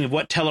imagining of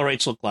what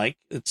Tellarites look like.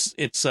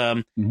 It's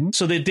so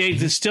they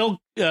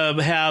still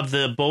have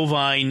the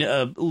bovine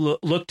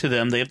look to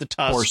them. They have the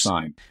tusks.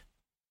 Porcine.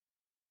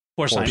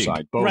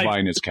 Porcine.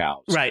 Bovine is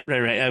cows. Right.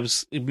 I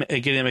was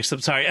getting it mixed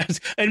up. Sorry.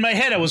 In my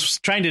head, I was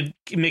trying to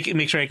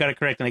make sure I got it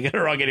correct, and I get it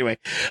wrong anyway.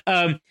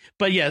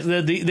 But yeah,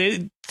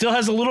 they still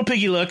has a little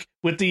piggy look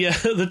with the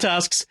the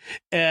tusks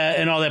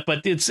and all that,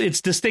 but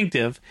it's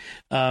distinctive.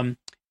 And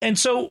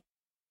so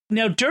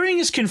now during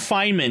his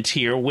confinement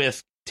here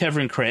with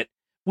Tevrin Crit,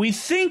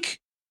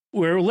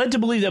 we're led to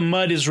believe that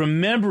Mudd is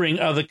remembering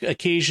other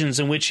occasions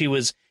in which he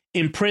was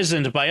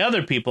imprisoned by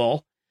other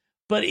people.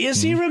 But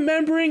is he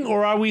remembering,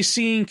 or are we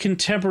seeing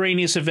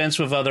contemporaneous events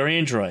with other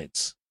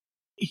androids?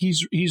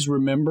 He's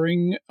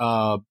remembering,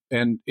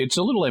 and it's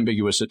a little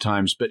ambiguous at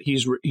times, but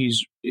he's.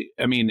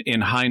 I mean, in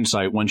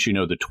hindsight, once you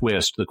know the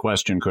twist, the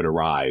question could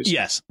arise.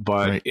 Yes,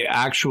 but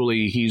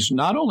actually, he's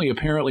not only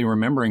apparently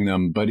remembering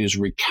them, but is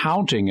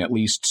recounting at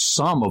least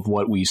some of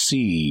what we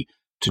see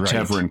to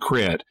Tevrin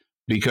Crit.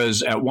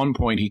 Because at one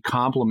point he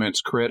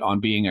compliments Crit on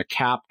being a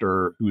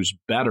captor who's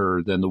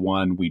better than the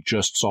one we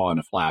just saw in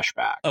a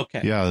flashback.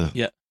 Okay.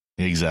 Yeah.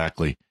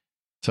 Exactly.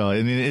 So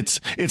I mean,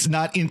 it's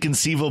not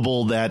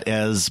inconceivable that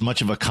as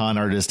much of a con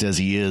artist as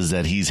he is,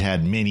 that he's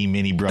had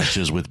many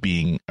brushes with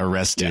being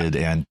arrested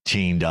and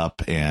chained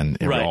up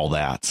and all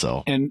that.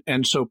 So and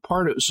so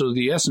so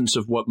the essence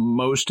of what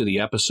most of the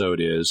episode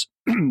is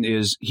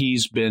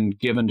he's been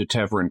given to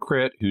Tevrin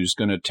Crit, who's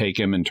going to take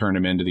him and turn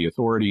him into the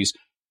authorities.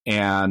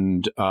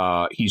 And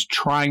he's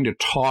trying to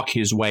talk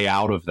his way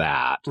out of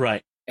that.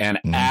 Right. And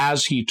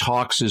as he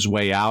talks his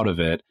way out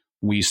of it,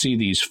 we see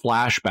these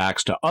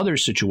flashbacks to other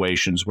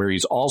situations where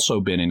he's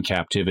also been in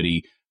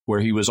captivity, where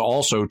he was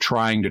also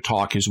trying to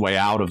talk his way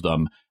out of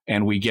them.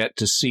 And we get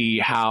to see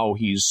how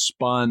he's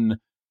spun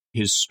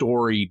his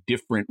story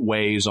different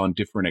ways on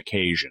different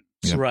occasions.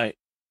 Yep. Right.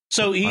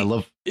 So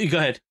go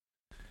ahead.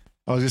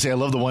 I was going to say, I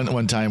love the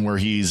one time where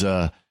he's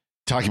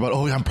talking about,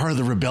 I'm part of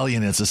the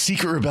rebellion. It's a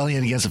secret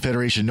rebellion against the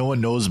Federation. No one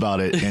knows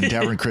about it. And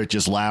Tevrin Crit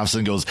just laughs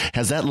and goes,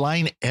 has that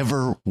line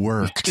ever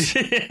worked?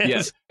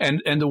 Yes.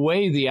 And the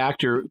way the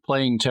actor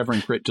playing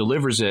Tevrin Crit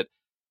delivers it,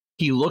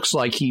 he looks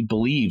like he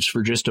believes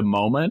for just a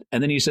moment.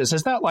 And then he says,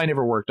 has that line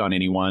ever worked on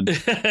anyone?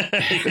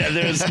 That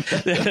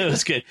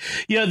was good.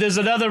 Yeah, there's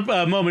another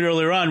moment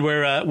earlier on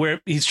where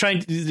Mudd is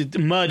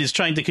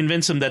trying to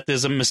convince him that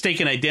there's a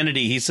mistaken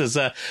identity. He says,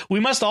 we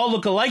must all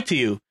look alike to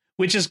you.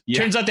 Which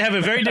turns out to have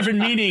a very different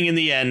meaning in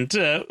the end.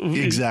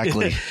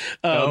 Exactly.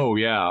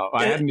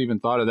 I hadn't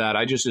even thought of that.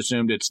 I just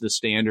assumed it's the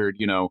standard,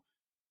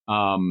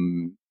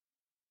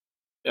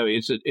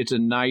 it's a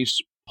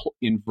nice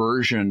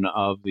inversion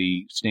of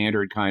the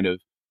standard kind of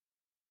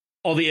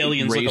all the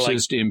aliens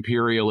racist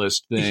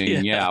imperialist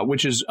thing,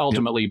 which is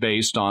ultimately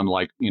based on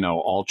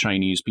all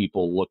Chinese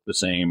people look the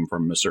same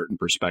from a certain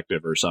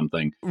perspective or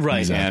something,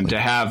 right? Exactly.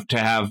 And to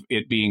have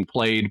it being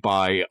played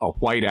by a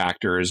white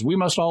actor is we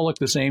must all look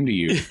the same to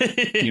you,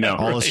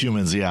 all as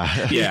humans,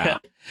 yeah.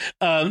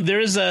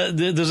 There's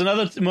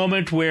another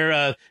moment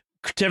where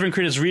Tevrin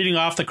Crit is reading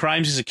off the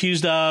crimes he's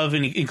accused of,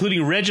 and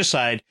including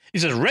regicide. He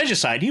says,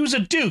 "Regicide? He was a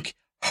duke.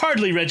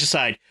 Hardly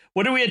regicide.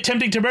 What are we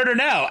attempting to murder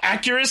now?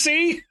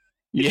 Accuracy?"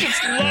 Yeah.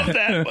 Just love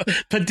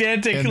that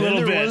pedantic and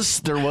little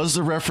bit. There was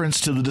the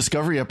reference to the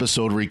Discovery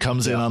episode where he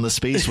comes in on the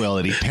space whale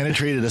and he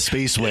penetrated a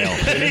space whale.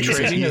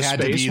 Penetrating a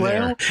space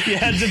whale? He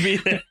had to be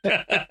there.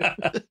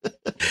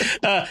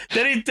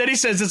 Then he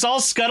says it's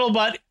all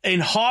scuttlebutt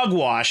and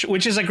hogwash,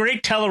 which is a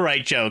great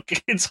Tellarite joke.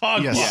 It's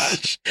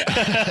hogwash.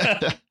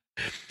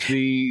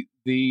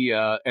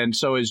 Yes. And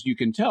so as you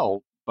can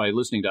tell by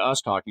listening to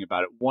us talking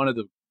about it, one of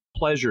the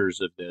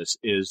pleasures of this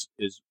is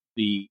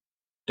the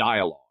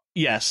dialogue.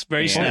 Yes,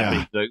 very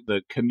snappy.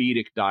 The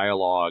comedic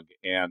dialogue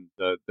and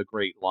the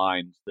great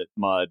lines that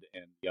Mudd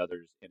and the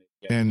others in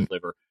it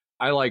deliver.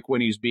 I like when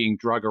he's being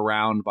drug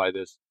around by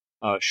this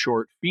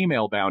short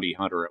female bounty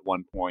hunter at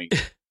one point,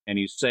 and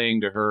he's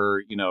saying to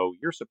her,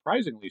 you're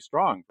surprisingly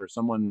strong for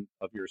someone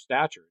of your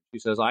stature. She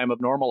says, I am of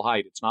normal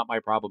height. It's not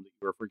my problem that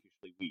you are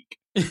freakishly weak.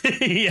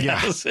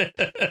 Yes.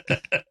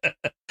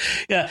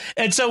 Yeah.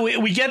 And so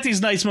we get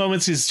these nice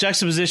moments, these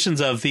juxtapositions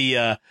of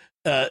the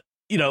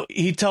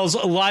he tells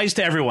lies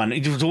to everyone.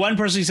 To one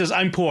person, he says,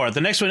 I'm poor. The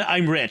next one,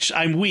 I'm rich.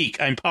 I'm weak.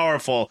 I'm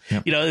powerful.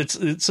 Yep.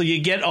 It's so you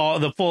get all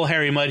the full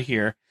Harry Mudd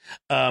here.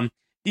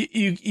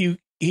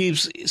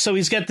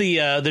 He's got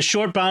the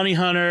short bounty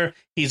hunter.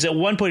 He's at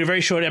one point a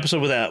very short episode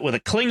with a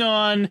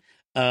Klingon,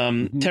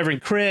 Tevrin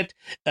Crit.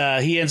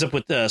 He ends up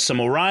with some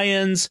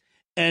Orions,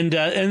 and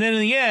then in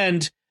the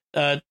end,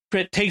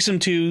 Crit takes him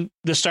to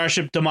the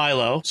starship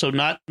Demilo, so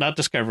not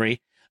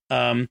Discovery,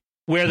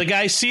 where the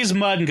guy sees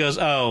Mudd and goes,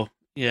 oh.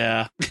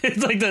 Yeah,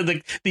 it's like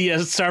the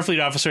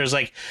Starfleet officer is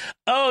like,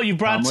 "Oh, you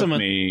brought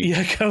someone."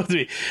 Yeah, come with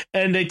me.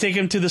 And they take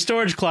him to the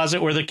storage closet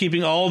where they're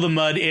keeping all the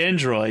Mudd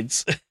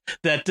androids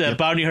that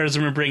bounty hunters are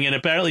going to bring in.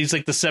 Apparently, he's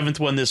like the 7th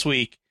one this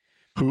week.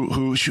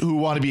 Who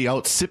want to be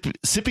out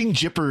sipping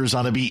jippers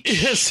on a beach?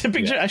 Yeah,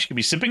 I should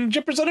be sipping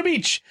jippers on a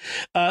beach.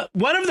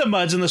 One of the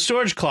Mudds in the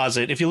storage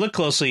closet, if you look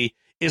closely,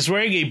 is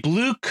wearing a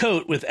blue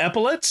coat with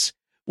epaulets,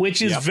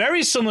 which is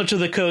very similar to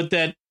the coat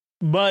that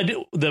Mudd,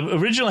 the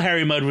original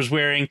Harry Mudd, was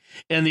wearing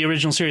in the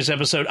original series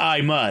episode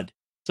I, Mudd.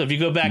 So if you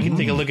go back and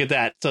take a look at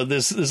that, so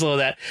this is a little of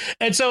that.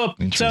 And so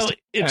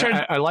it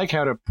turned. I like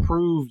how to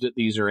prove that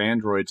these are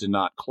androids and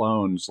not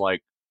clones.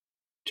 Like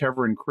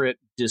Tevrin Crit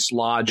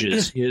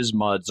dislodges his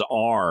Mud's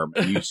arm,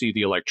 and you see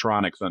the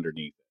electronics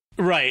underneath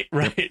it. Right.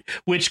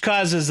 Which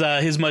causes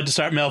his Mud to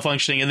start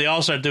malfunctioning, and they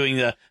all start doing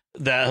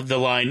the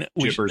line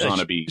Jippers on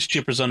a beach.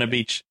 Jippers on a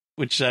beach.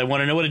 Which I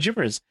want to know what a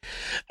jipper is.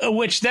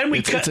 Which then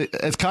it's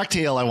a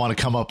cocktail I want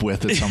to come up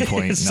with at some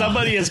point.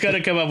 Somebody is going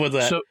to come up with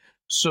that.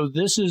 So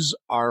this is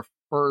our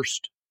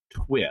first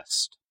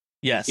twist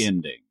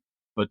ending,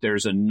 but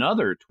there's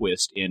another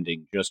twist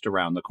ending just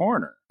around the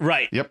corner.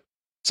 Right. Yep.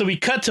 So we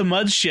cut to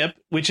Mud's ship,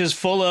 which is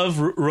full of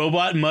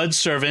robot Mud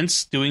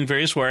servants doing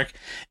various work,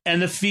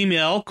 and the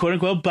female, quote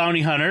unquote,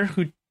 bounty hunter,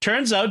 who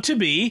turns out to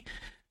be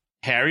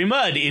Harry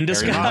Mudd in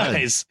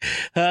disguise.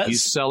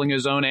 He's selling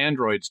his own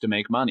androids to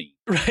make money.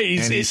 Right.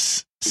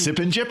 He's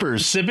sipping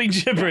jippers.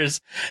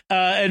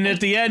 And at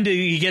the end,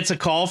 he gets a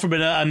call from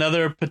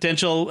another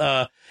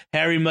potential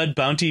Harry Mudd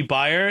bounty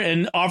buyer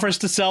and offers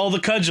to sell the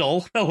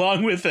cudgel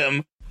along with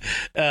him.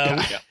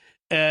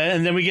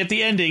 And then we get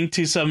the ending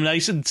to some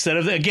nice, instead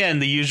of, again,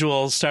 the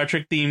usual Star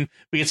Trek theme,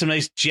 we get some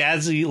nice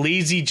jazzy,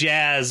 lazy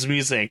jazz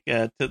music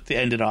to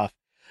end it off.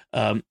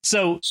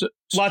 So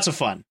lots of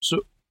fun.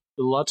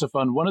 Lots of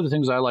fun. One of the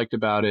things I liked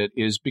about it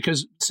is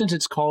because since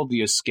it's called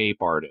The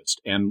Escape Artist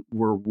and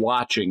we're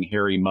watching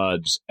Harry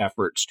Mudd's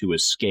efforts to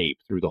escape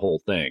through the whole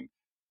thing,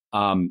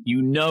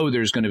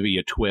 there's going to be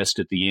a twist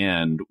at the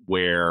end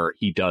where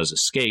he does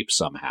escape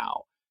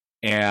somehow.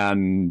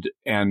 And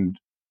the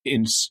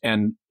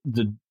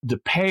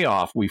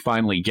payoff we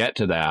finally get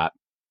to that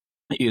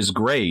is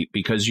great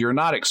because you're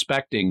not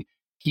expecting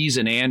he's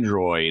an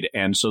android,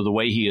 and so the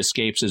way he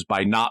escapes is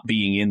by not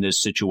being in this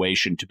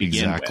situation to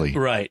begin with.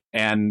 Right.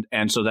 And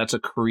so that's a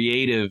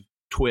creative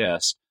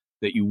twist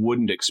that you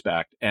wouldn't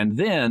expect. And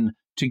then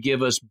to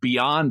give us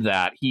beyond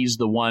that, he's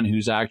the one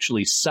who's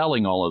actually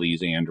selling all of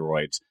these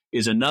androids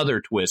is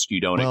another twist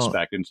you don't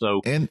expect. And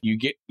so you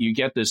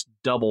get this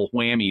double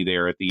whammy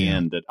there at the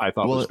end that I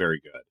thought was very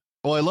good.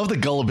 Well, I love the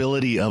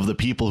gullibility of the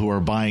people who are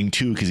buying,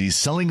 too, because he's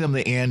selling them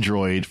the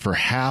android for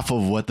half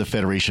of what the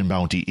Federation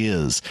bounty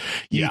is.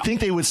 You'd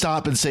think they would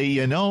stop and say,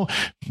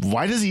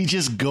 why does he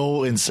just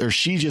go or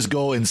she just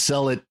go and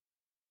sell it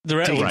to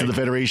the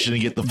Federation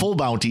and get the full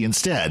bounty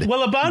instead?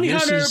 Well, a bounty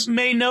hunter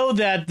may know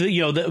that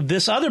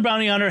this other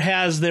bounty hunter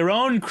has their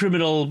own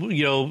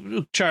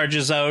criminal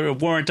charges out or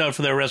warrant out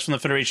for their arrest from the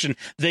Federation.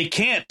 They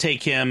can't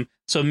take him,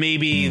 so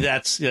maybe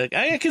that's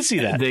I can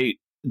see that.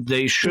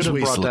 They should have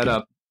brought that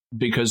up.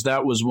 Because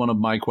that was one of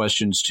my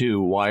questions, too.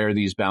 Why are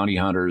these bounty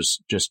hunters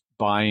just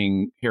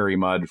buying Harry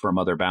Mudd from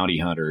other bounty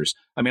hunters?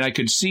 I mean, I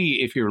could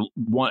see if you're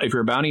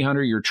a bounty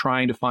hunter, you're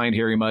trying to find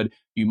Harry Mudd,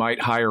 you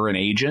might hire an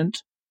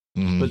agent.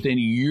 But then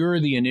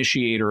you're the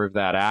initiator of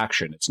that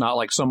action. It's not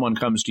like someone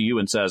comes to you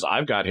and says,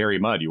 I've got Harry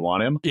Mudd. You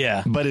want him?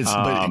 Yeah. But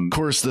of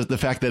course, the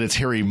fact that it's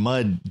Harry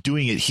Mudd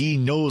doing it, he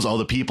knows all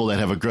the people that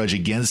have a grudge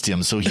against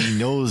him. So he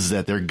knows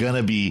that they're going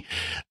to be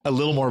a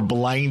little more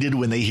blinded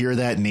when they hear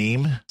that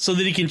name. So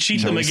that he can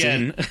cheat them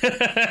again.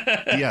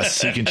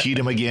 Yes, he can cheat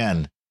him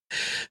again.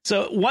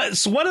 So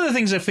one of the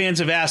things that fans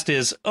have asked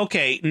is,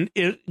 okay,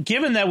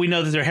 given that we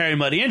know that there are Harry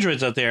Mudd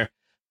androids out there,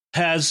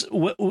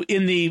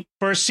 in the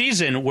first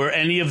season, were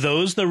any of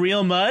those the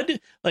real Mudd?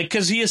 Like,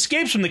 because he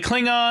escapes from the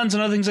Klingons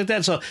and other things like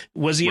that. So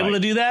was he able to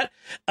do that?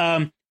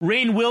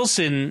 Rainn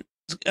Wilson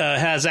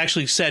has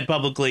actually said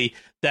publicly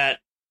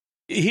that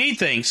he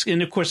thinks,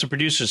 and of course the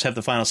producers have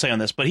the final say on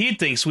this, but he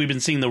thinks we've been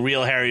seeing the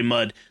real Harry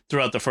Mudd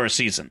throughout the first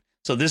season.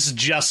 So this is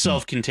just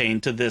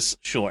self-contained to this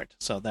short.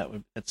 So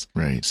that's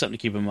something to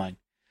keep in mind.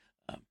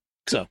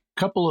 So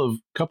couple of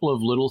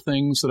little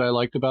things that I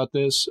liked about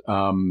this.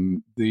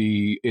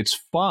 It's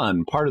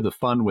fun. Part of the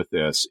fun with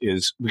this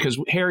is because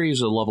Harry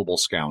is a lovable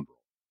scoundrel,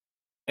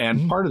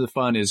 and part of the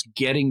fun is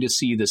getting to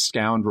see the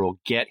scoundrel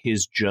get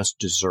his just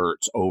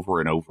desserts over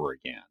and over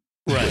again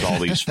with all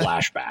these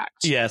flashbacks.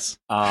 Yes.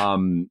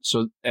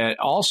 So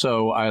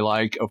also I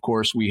like, of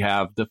course, we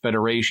have the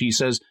Federation. He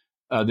says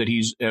that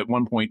he's at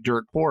one point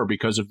dirt poor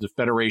because of the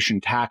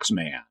Federation tax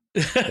man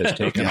has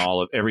taken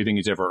all of everything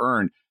he's ever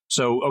earned.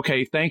 So,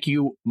 okay, thank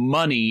you,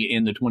 money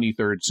in the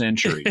 23rd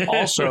century.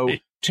 Also,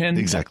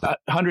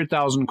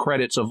 100,000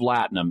 credits of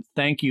Latinum.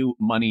 Thank you,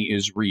 money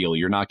is real.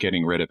 You're not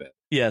getting rid of it.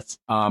 Yes.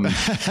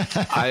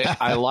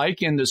 I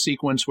like in the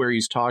sequence where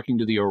he's talking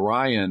to the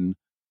Orion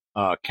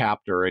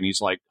captor, and he's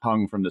like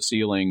hung from the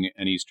ceiling,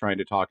 and he's trying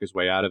to talk his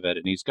way out of it.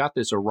 And he's got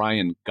this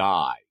Orion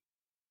guy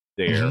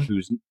there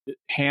who's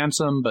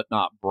handsome but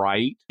not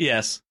bright.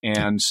 Yes.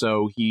 And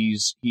so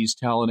he's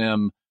telling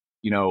him,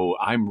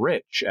 I'm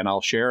rich and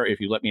I'll share, if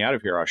you let me out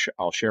of here,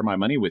 I'll share my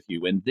money with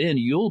you. And then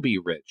you'll be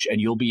rich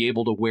and you'll be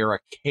able to wear a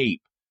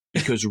cape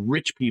because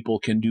rich people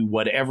can do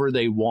whatever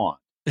they want.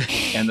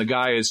 And the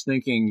guy is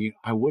thinking,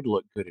 I would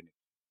look good in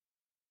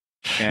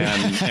it.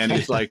 And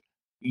he's like,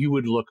 you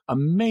would look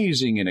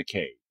amazing in a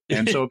cape.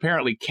 And so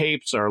apparently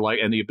capes are like,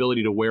 and the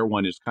ability to wear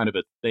one is kind of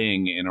a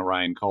thing in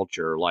Orion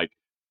culture. Like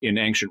in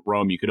ancient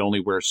Rome, you could only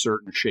wear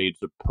certain shades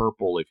of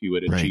purple if you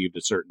had achieved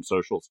a certain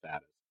social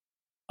status.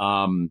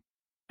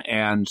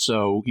 And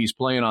so he's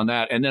playing on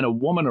that. And then a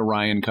woman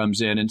Orion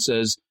comes in and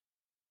says,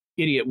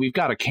 "Idiot, we've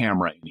got a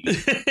camera in here."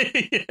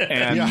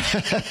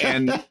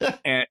 and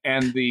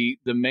the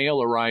male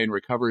Orion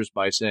recovers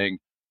by saying,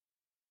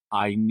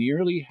 "I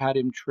nearly had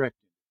him tricked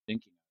into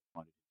thinking I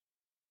wanted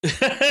to."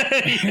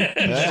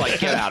 Just like,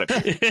 get out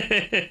of here.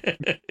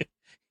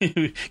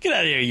 Get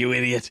out of here, you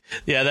idiot.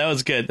 Yeah, that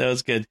was good.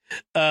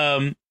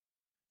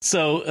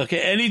 So,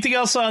 okay, anything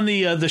else on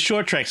the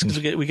short treks?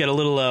 Because we get a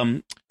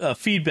little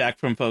feedback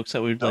from folks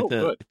that we'd like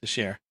to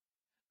share.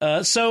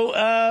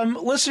 So,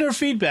 listener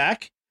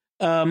feedback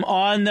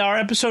on our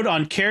episode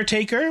on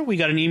Caretaker, we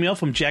got an email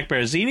from Jack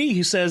Barazzini.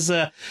 He says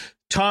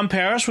Tom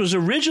Paris was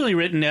originally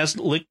written as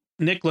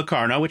Nick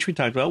Locarno, which we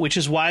talked about, which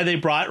is why they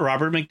brought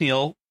Robert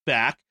McNeil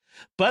back.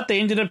 But they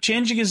ended up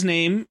changing his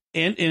name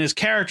and his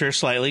character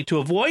slightly to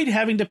avoid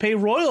having to pay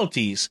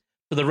royalties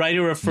to the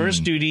writer of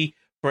First Duty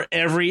for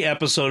every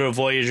episode of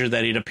Voyager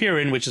that he'd appear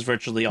in, which is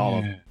virtually all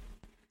of them.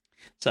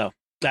 So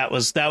that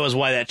was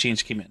why that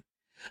change came in.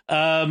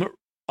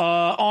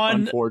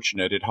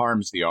 Unfortunate, it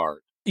harms the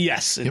art.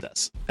 Yes, it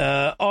does.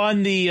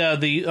 On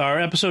our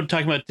episode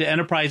talking about the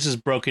Enterprise's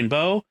broken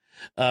bow,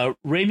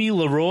 Remy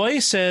Leroy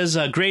says,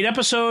 "Great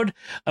episode.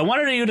 I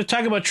wanted you to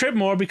talk about Trip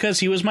more because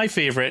he was my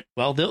favorite."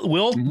 Well,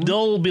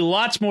 there'll be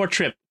lots more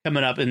Trip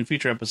coming up in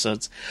future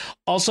episodes.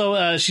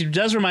 Also, she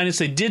does remind us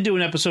they did do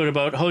an episode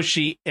about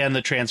Hoshi and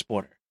the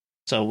transporter.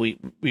 So we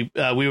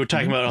were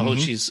talking about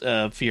Hoshi's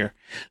fear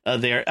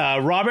there.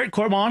 Robert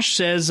Cormanche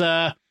says,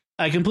 "I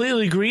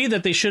completely agree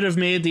that they should have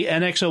made the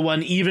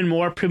NX-01 even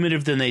more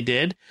primitive than they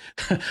did."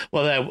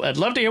 Well, I'd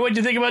love to hear what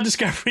you think about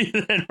Discovery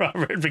then,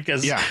 Robert,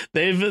 because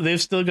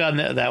they've still gone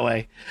that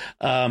way.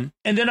 And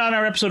then on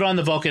our episode on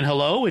the Vulcan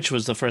Hello, which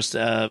was the first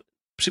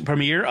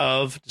premiere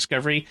of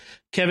Discovery,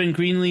 Kevin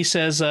Greenlee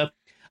says,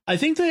 "I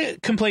think the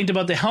complaint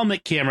about the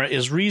helmet camera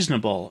is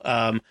reasonable.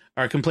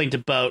 Our complaint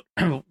about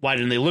why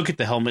didn't they look at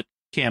the helmet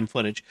cam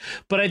footage.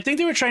 But I think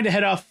they were trying to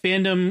head off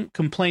fandom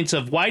complaints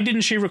of why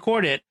didn't she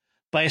record it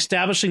by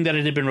establishing that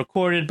it had been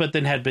recorded but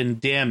then had been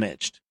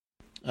damaged."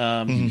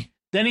 Then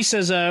he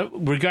says,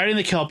 regarding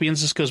the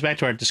Kelpians, this goes back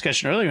to our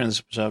discussion earlier in this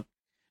episode,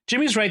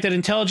 "Jimmy's right that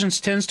intelligence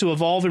tends to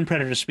evolve in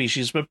predator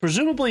species, but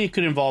presumably it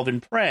could evolve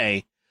in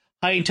prey.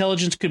 High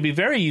intelligence could be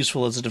very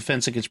useful as a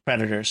defense against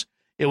predators.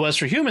 It was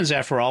for humans,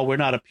 after all. We're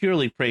not a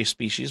purely prey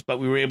species, but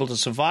we were able to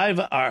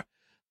survive our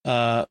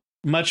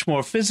much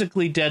more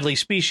physically deadly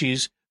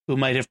species who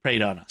might have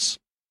preyed on us."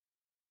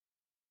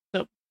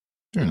 So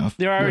fair enough.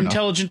 There are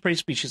intelligent prey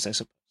species, I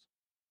suppose.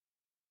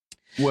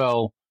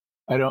 Well,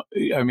 not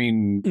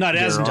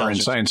as intelligent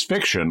in science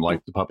fiction,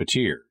 like the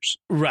puppeteers,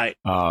 right?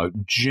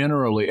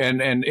 Generally,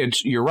 and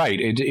you're right.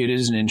 It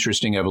is an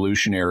interesting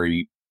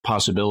evolutionary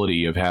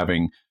possibility of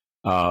having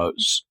a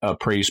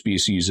prey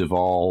species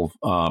evolve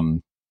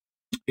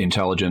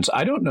intelligence.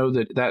 I don't know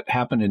that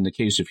happened in the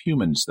case of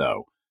humans,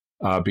 though,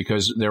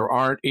 because there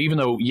aren't. Even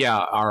though,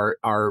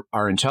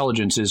 our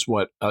intelligence is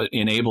what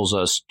enables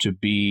us to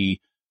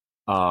be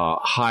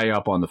high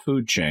up on the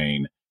food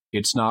chain.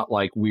 It's not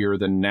like we're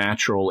the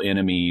natural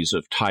enemies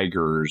of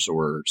tigers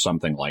or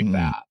something like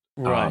that.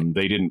 Right.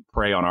 They didn't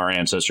prey on our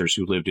ancestors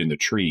who lived in the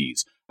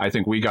trees. I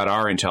think we got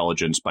our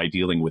intelligence by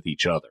dealing with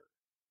each other,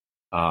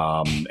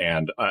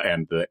 and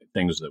the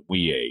things that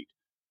we ate.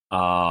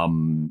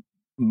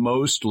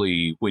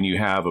 Mostly, when you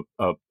have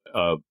a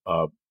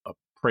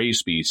prey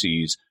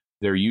species,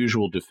 their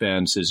usual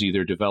defense is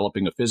either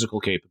developing a physical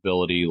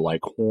capability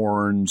like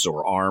horns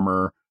or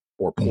armor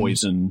or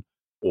poison,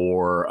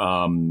 or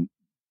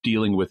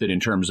dealing with it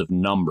in terms of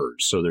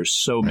numbers. So there's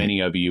so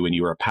many of you and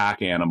you're a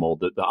pack animal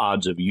that the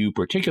odds of you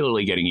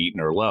particularly getting eaten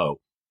are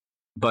low.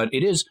 But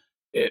it is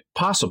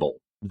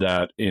possible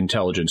that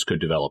intelligence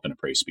could develop in a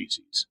prey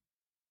species.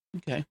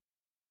 Okay.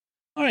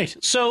 All right.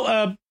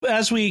 So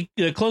as we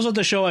close out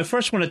the show, I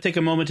first want to take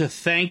a moment to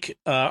thank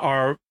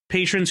our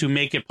patrons who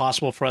make it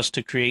possible for us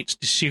to create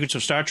Secrets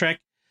of Star Trek.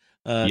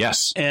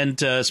 Yes. And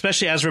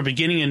especially as we're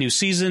beginning a new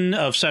season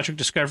of Star Trek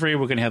Discovery,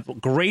 we're going to have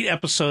great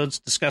episodes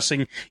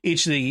discussing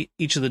each of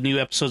the new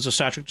episodes of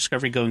Star Trek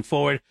Discovery going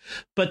forward.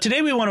 But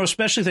today we want to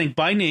especially thank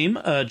by name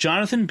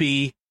Jonathan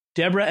B.,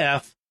 Deborah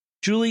F.,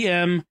 Julie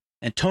M.,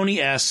 and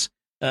Tony S.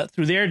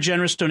 Through their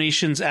generous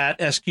donations at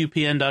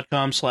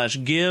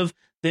sqpn.com/give.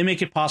 They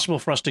make it possible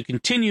for us to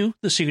continue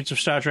the Secrets of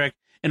Star Trek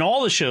and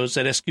all the shows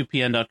at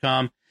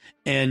sqpn.com.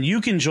 And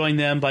you can join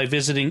them by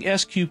visiting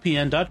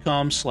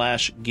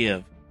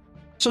sqpn.com/give.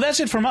 So that's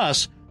it from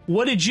us.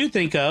 What did you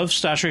think of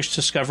Star Trek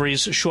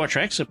Discovery's short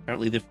treks?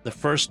 Apparently the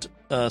first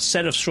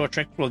set of short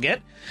treks we'll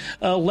get.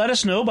 Let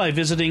us know by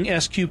visiting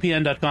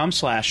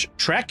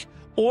sqpn.com/trek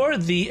or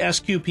the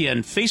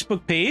SQPN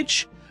Facebook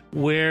page,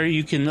 where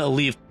you can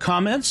leave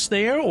comments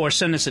there or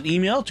send us an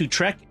email to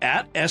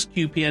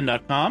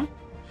trek@sqpn.com.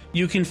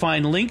 You can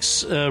find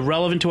links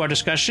relevant to our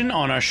discussion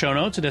on our show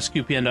notes at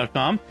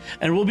sqpn.com.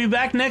 And we'll be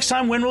back next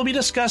time when we'll be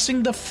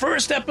discussing the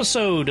first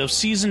episode of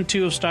Season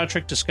 2 of Star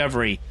Trek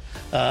Discovery.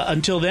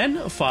 Until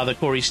then, Father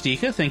Corey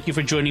Stika, thank you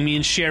for joining me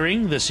in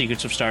sharing the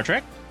Secrets of Star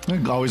Trek.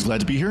 I'm always glad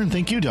to be here, and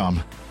thank you,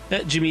 Dom.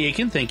 Jimmy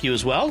Akin, thank you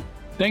as well.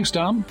 Thanks,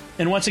 Dom.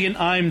 And once again,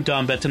 I'm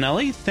Dom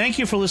Bettinelli. Thank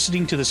you for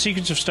listening to The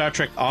Secrets of Star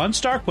Trek on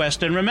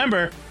StarQuest. And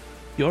remember,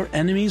 your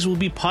enemies will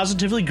be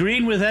positively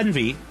green with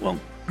envy. Well,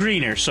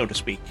 greener, so to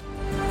speak.